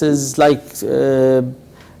process is like,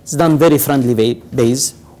 it's done very friendly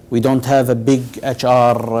base. We don't have a big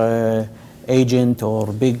HR agent or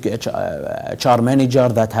big HR manager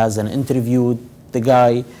that has an interview the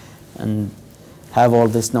guy and have all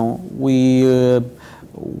this. No, we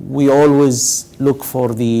always look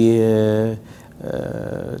for the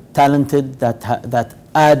talented that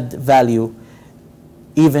add value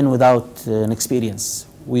even without an experience.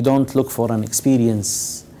 We don't look for an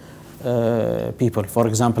experience people. For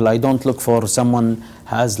example, I don't look for someone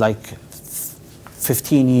has like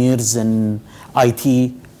 15 years in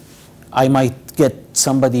IT. I might get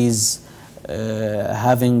somebody's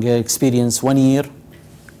having experience 1 year,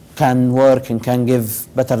 can work and can give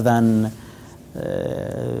better than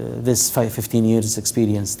this 15 years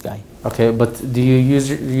experienced guy. Okay, but do you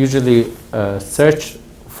usually search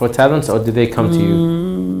for talents, or do they come to you?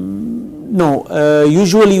 No,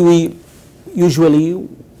 usually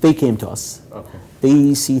they came to us. Okay.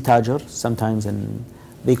 They see Tajer sometimes and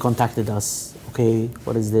they contacted us. Okay,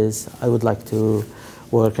 what is this? I would like to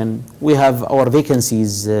work, and we have our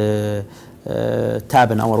vacancies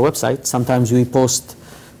tab in our website. Sometimes we post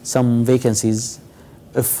some vacancies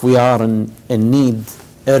if we are in need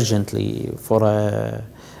urgently for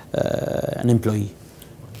an employee.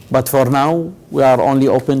 But for now, we are only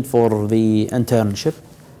open for the internship.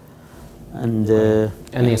 And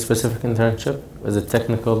any specific internship? Is it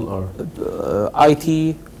technical or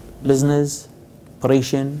IT, business,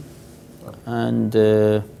 operation, and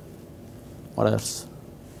what else?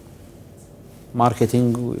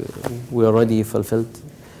 Marketing. We already fulfilled.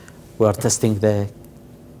 We are testing the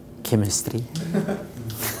chemistry.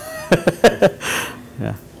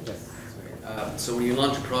 Yeah. So when you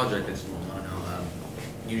launch a project, I just want to know,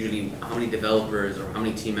 usually how many developers or how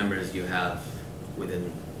many team members do you have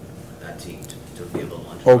within that team to be able to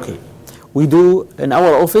launch a Okay. We do, in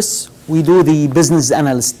our office, we do the business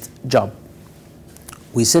analyst job.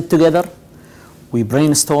 We sit together, we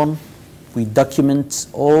brainstorm, we document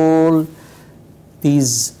all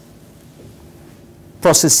these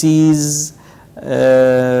processes,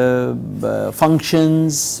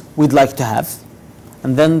 functions we'd like to have,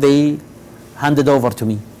 and then they hand it over to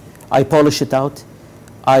me. I polish it out.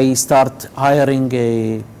 I start hiring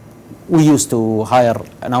we used to hire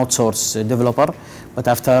an outsource developer, but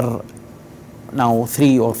after now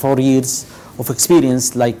 3 or 4 years of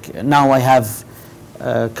experience, like now I have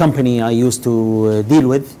a company I used to deal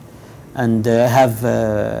with, and I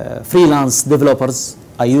have freelance developers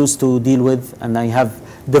I used to deal with, and I have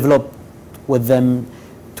developed with them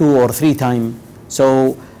 2 or 3 times.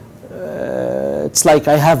 So it's like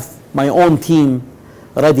I have my own team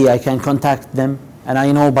ready. I can contact them, and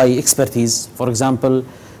I know by expertise. For example,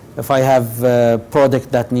 if I have a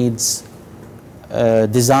product that needs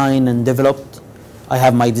design and developed, I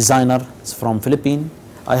have my designer from Philippines.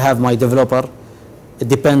 I have my developer. It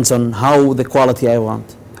depends on how the quality I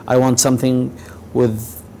want. I want something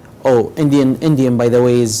with, Indian by the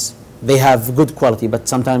way is, they have good quality, but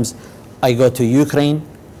sometimes I go to Ukraine.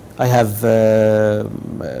 I have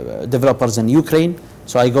developers in Ukraine,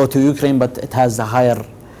 so I go to Ukraine, but it has a higher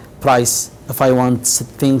price if I want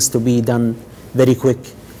things to be done very quick.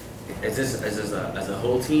 Is this as a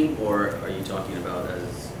whole team, or are you talking about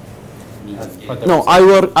as No, I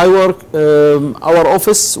work. Our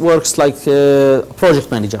office works like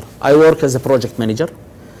project manager. I work as a project manager,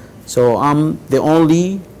 so I'm the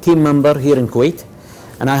only team member here in Kuwait,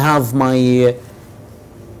 and I have my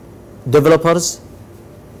developers,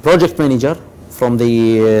 project manager from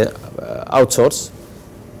the outsource,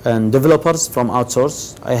 and developers from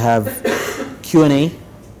outsource. I have Q&A.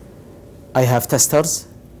 I have testers,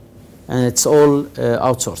 and it's all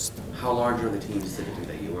outsourced. How large are the teams typically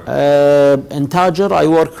that you work work? In Tajer, I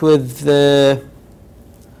work with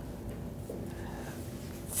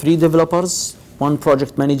 3 developers, 1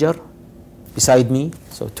 project manager beside me.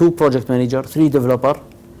 So 2 project manager, 3 developer,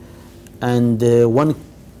 and 1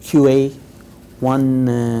 QA,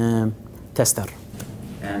 1 tester.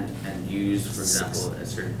 And you use, for example, a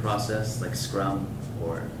certain process like Scrum,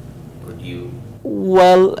 or would you?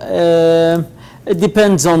 Well, it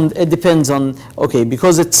depends on okay,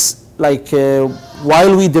 because it's like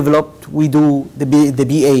while we developed, we do the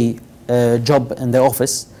BA job in the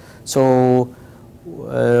office, so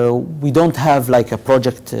we don't have like a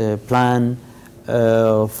project plan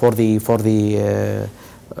for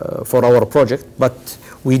our project, but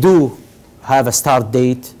we do have a start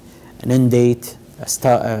date, an end date,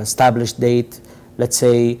 established date, let's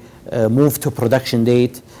say move to production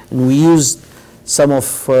date, and we used some of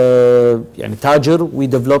Tajer. We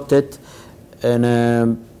developed it, and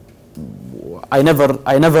I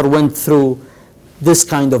never went through this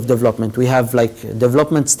kind of development. We have like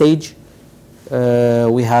development stage.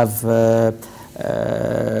 We have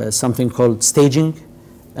something called staging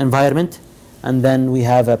environment, and then we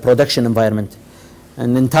have a production environment.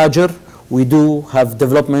 And in Tajer, we do have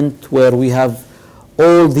development where we have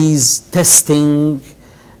all these testing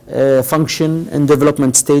function in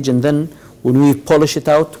development stage, and then when we polish it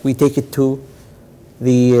out, we take it to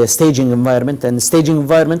the staging environment. And the staging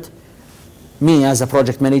environment, me as a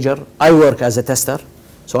project manager, I work as a tester.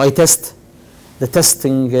 So I test, the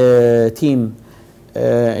testing team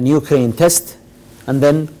in Ukraine test, and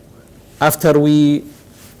then after we,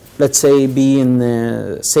 let's say, be in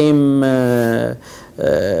the same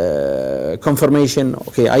confirmation,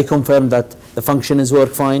 okay, I confirm that the function is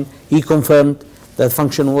work fine, he confirmed that the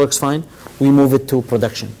function works fine, we move it to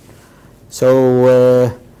production. So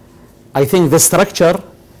I think the structure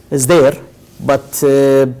is there, but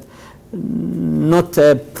not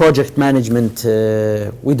a project management.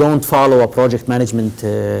 We don't follow a project management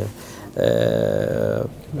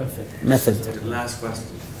method. Last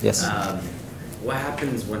question. Yes. What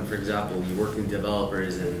happens when, for example, you're working with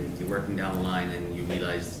developers and you're working down the line and you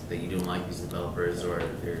realize that you don't like these developers, or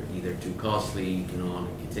they're either too costly, you can no longer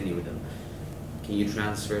continue with them? Can you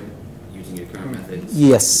transfer it using your current methods?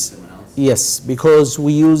 Yes. To someone else? Yes, because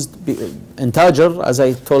we used, in Tajer, as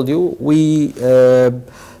I told you, we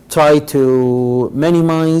try to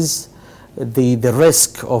minimize the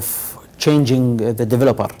risk of changing the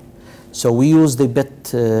developer. So we use the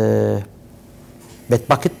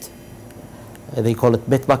Bitbucket. They call it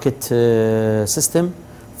Bitbucket system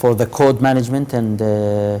for the code management and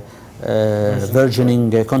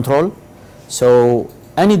versioning control. So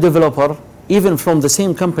any developer, even from the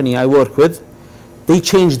same company I work with, they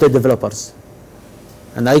change the developers.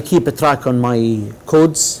 And I keep a track on my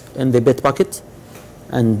codes in the Bitbucket,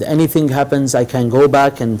 and anything happens, I can go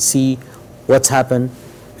back and see what's happened,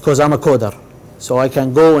 because I'm a coder. So I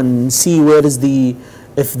can go and see where is the,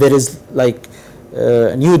 if there is like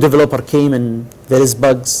a new developer came and there is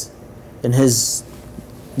bugs in his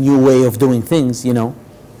new way of doing things, you know,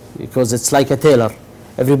 because it's like a tailor.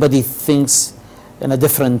 Everybody thinks in a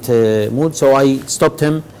different mood. So I stopped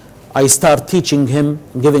him. I start teaching him,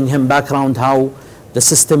 giving him background how the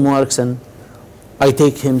system works, and I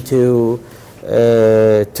take him to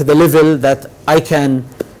the level that I can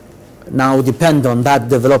now depend on that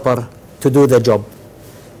developer to do the job.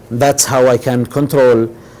 That's how I can control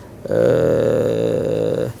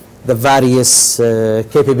the various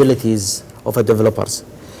capabilities of a developers.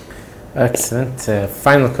 Excellent.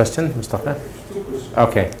 Final question, Mustafa.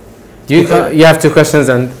 Okay. You have 2 questions,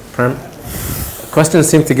 and Prem. Questions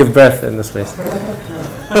seem to give birth in this place. So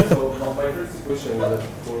my first question is that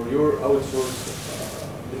for your outsourced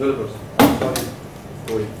developers,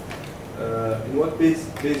 in what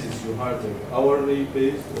basis you hire them? Hourly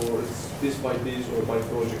based, or it's piece by piece, or by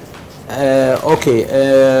project? Okay.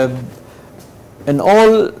 In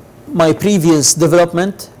all my previous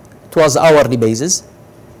development, it was hourly basis.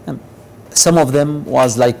 Some of them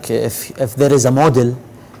was like if there is a model,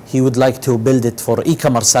 he would like to build it for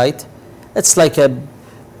e-commerce site, it's like a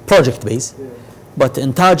project base. Yeah. But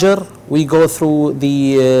in Tajer, we go through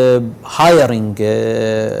the hiring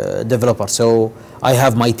developer. So I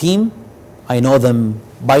have my team, I know them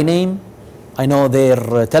by name, I know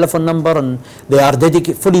their telephone number, and they are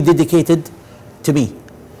fully dedicated to me.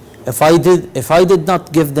 If I did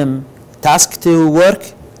not give them task to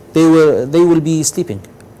work, they will be sleeping.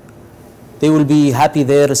 They will be happy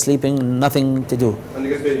there sleeping, nothing to do. And they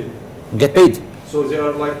get paid? Get paid. So they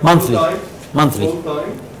are like monthly. Monthly,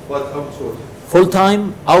 but outsourced.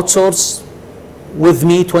 Full-time, outsource with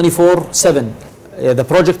me 24/7. The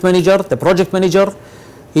project manager,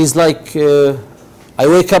 he's like, I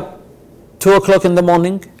wake up 2 o'clock in the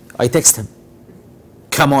morning, I text him,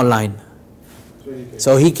 come online.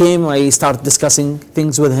 So he came, I start discussing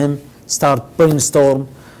things with him, start brainstorm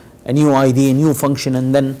a new idea, a new function,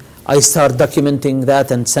 and then I start documenting that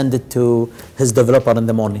and send it to his developer in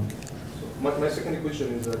the morning. My second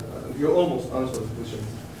question is that you almost answered the question.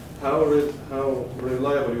 How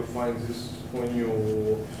reliable you find this when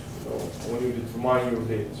you determine your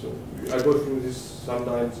date? So I go through this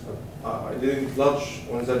sometimes, but I didn't lodge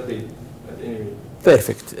on that date at any rate.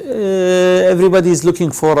 Perfect. Everybody is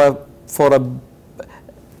looking for a.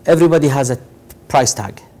 Everybody has a price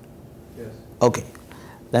tag. Yes. Okay,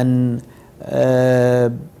 then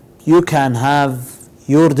you can have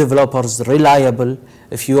your developers reliable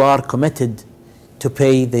if you are committed to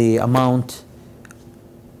pay the amount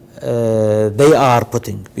they are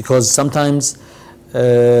putting, because sometimes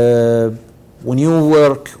when you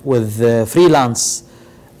work with freelance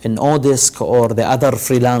in Odesk or the other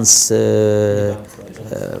freelance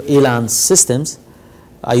Elance systems,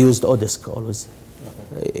 I used Odesk always.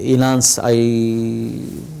 Elance I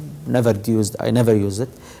never used it,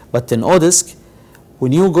 but in Odesk,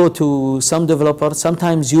 when you go to some developer,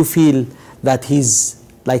 sometimes you feel that he's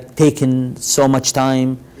like taking so much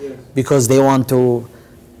time because they want to.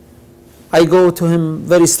 I go to him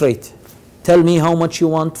very straight. Tell me how much you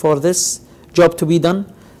want for this job to be done.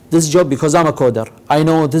 This job, because I'm a coder, I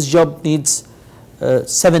know this job needs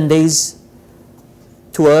 7 days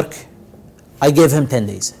to work. I gave him 10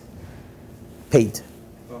 days paid.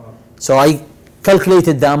 So I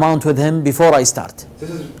calculated the amount with him before I start.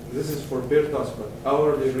 This is for per task, but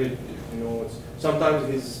hourly rate, it's, sometimes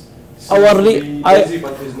he's hourly. busy,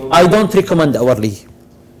 but he's not. I don't recommend hourly.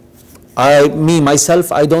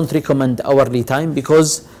 Myself, I don't recommend hourly time,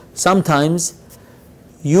 because sometimes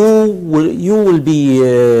you will be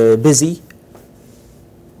busy.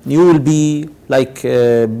 You will be like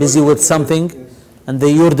busy with something, and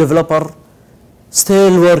your developer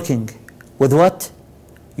still working with what?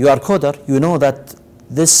 You are coder. You know that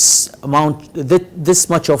this amount, this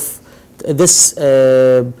much of this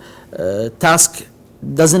task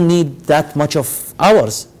doesn't need that much of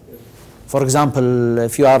hours. For example,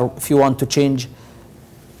 if you want to change,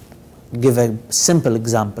 give a simple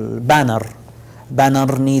example, banner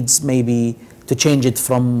needs maybe to change it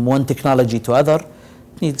from one technology to other,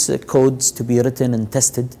 it needs codes to be written and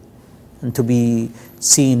tested and to be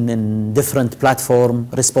seen in different platform,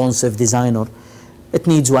 responsive designer. It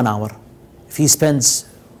needs 1 hour. If he spends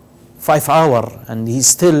 5 hours and he's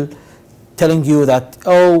still telling you that,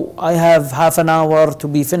 oh, I have half an hour to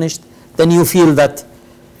be finished, then you feel that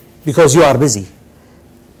because you are busy.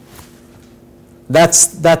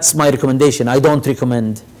 That's my recommendation. I don't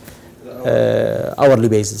recommend hourly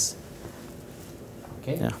basis.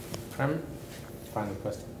 Okay. Yeah. Final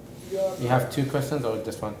question. You have 2 questions or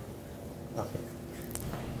just one? Okay.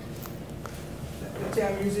 Let's say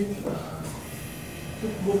I'm using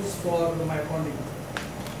QuickBooks for my accounting,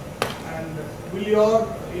 and will your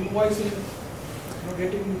invoicing,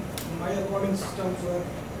 getting my accounting system, so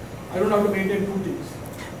I don't have to maintain 2 things.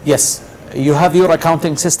 Yes, you have your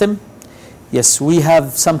accounting system. Yes, we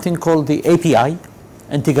have something called the API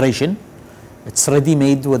integration. It's ready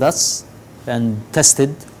made with us and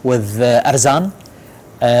tested with Arzan.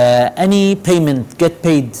 Any payment get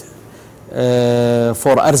paid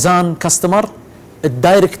for Arzan customer, it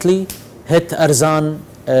directly hit Arzan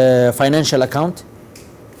financial account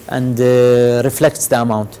and reflects the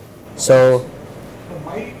amount. So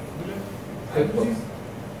My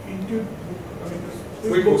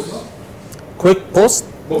QuickBooks. QuickBooks.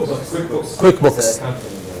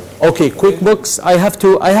 Okay, QuickBooks. I have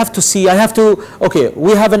to see. Okay,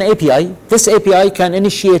 we have an API. This API can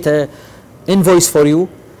initiate a invoice for you,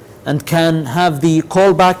 and can have the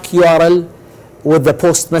callback URL with the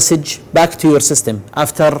post message back to your system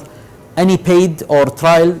after any paid or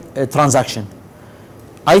trial transaction.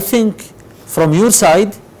 I think from your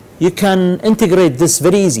side, you can integrate this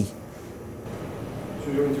very easy.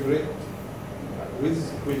 So you integrate with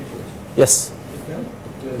QuickBooks? Yes.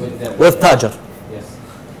 With With Tajer. Yes.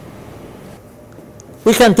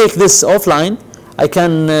 We can take this offline. I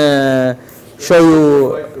can show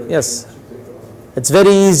you. Yes. It's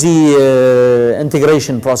very easy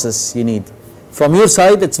integration process you need. From your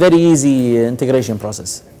side, it's very easy integration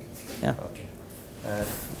process. Yeah. Okay.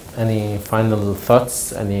 Any final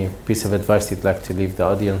thoughts? Any piece of advice you'd like to leave the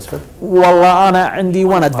audience with? Wallah, أنا عندي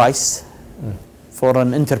one advice for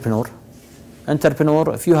an entrepreneur.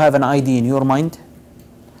 Entrepreneur, if you have an idea in your mind,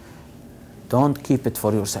 don't keep it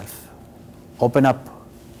for yourself. Open up.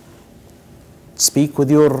 Speak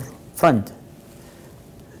with your friend.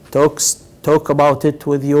 Talk about it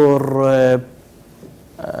with your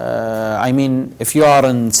I mean, if you are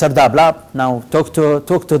in Sardab Lab, now talk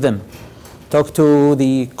to them. Talk to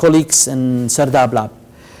the colleagues in Sardab Lab.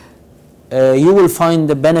 You will find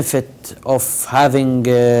the benefit of having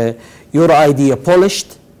your idea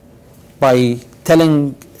polished by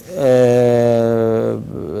telling the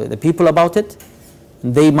people about it.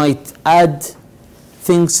 They might add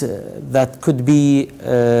things that could be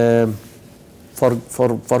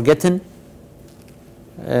forgotten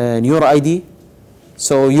in your ID.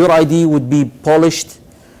 So your ID would be polished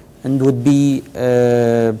and would be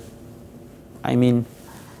I mean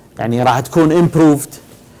يعني راح تكون improved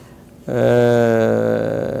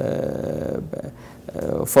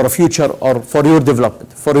for a future or for your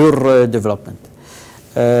development.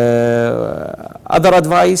 Other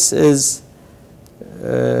advice is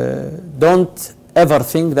don't ever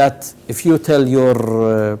think that if you tell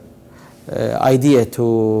your idea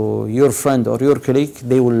to your friend or your colleague,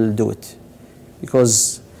 they will do it,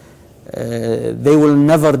 because they will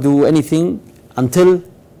never do anything until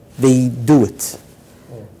they do it.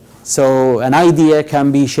 So an idea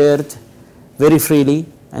can be shared very freely,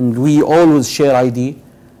 and we always share ID.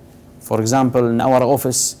 For example, in our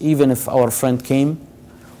office, even if our friend came,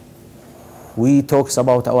 we talk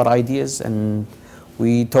about our ideas, and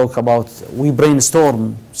we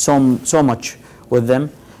brainstorm so much with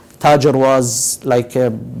them. Tajer was like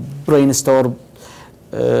a brainstorm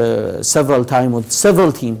several times with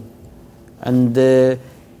several teams, and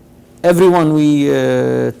everyone we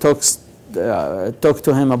talk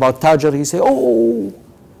to him about Tajer, he say, "Oh,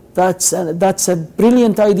 that's a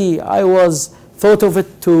brilliant idea. I was thought of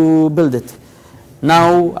it to build it."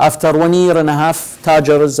 Now, after 1 year and a half,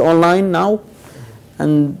 Tajer is online now,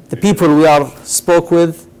 and the people we spoke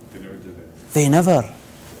with, they never.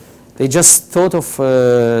 They just thought of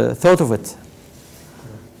it.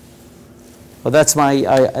 Well, that's my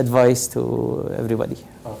advice to everybody.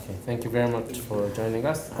 Okay, thank you very much for joining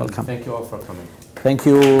us. Welcome. Thank you all for coming. Thank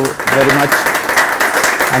you very much,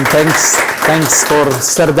 and thanks for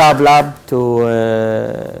Sardab Lab to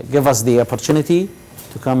give us the opportunity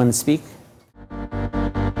to come and speak.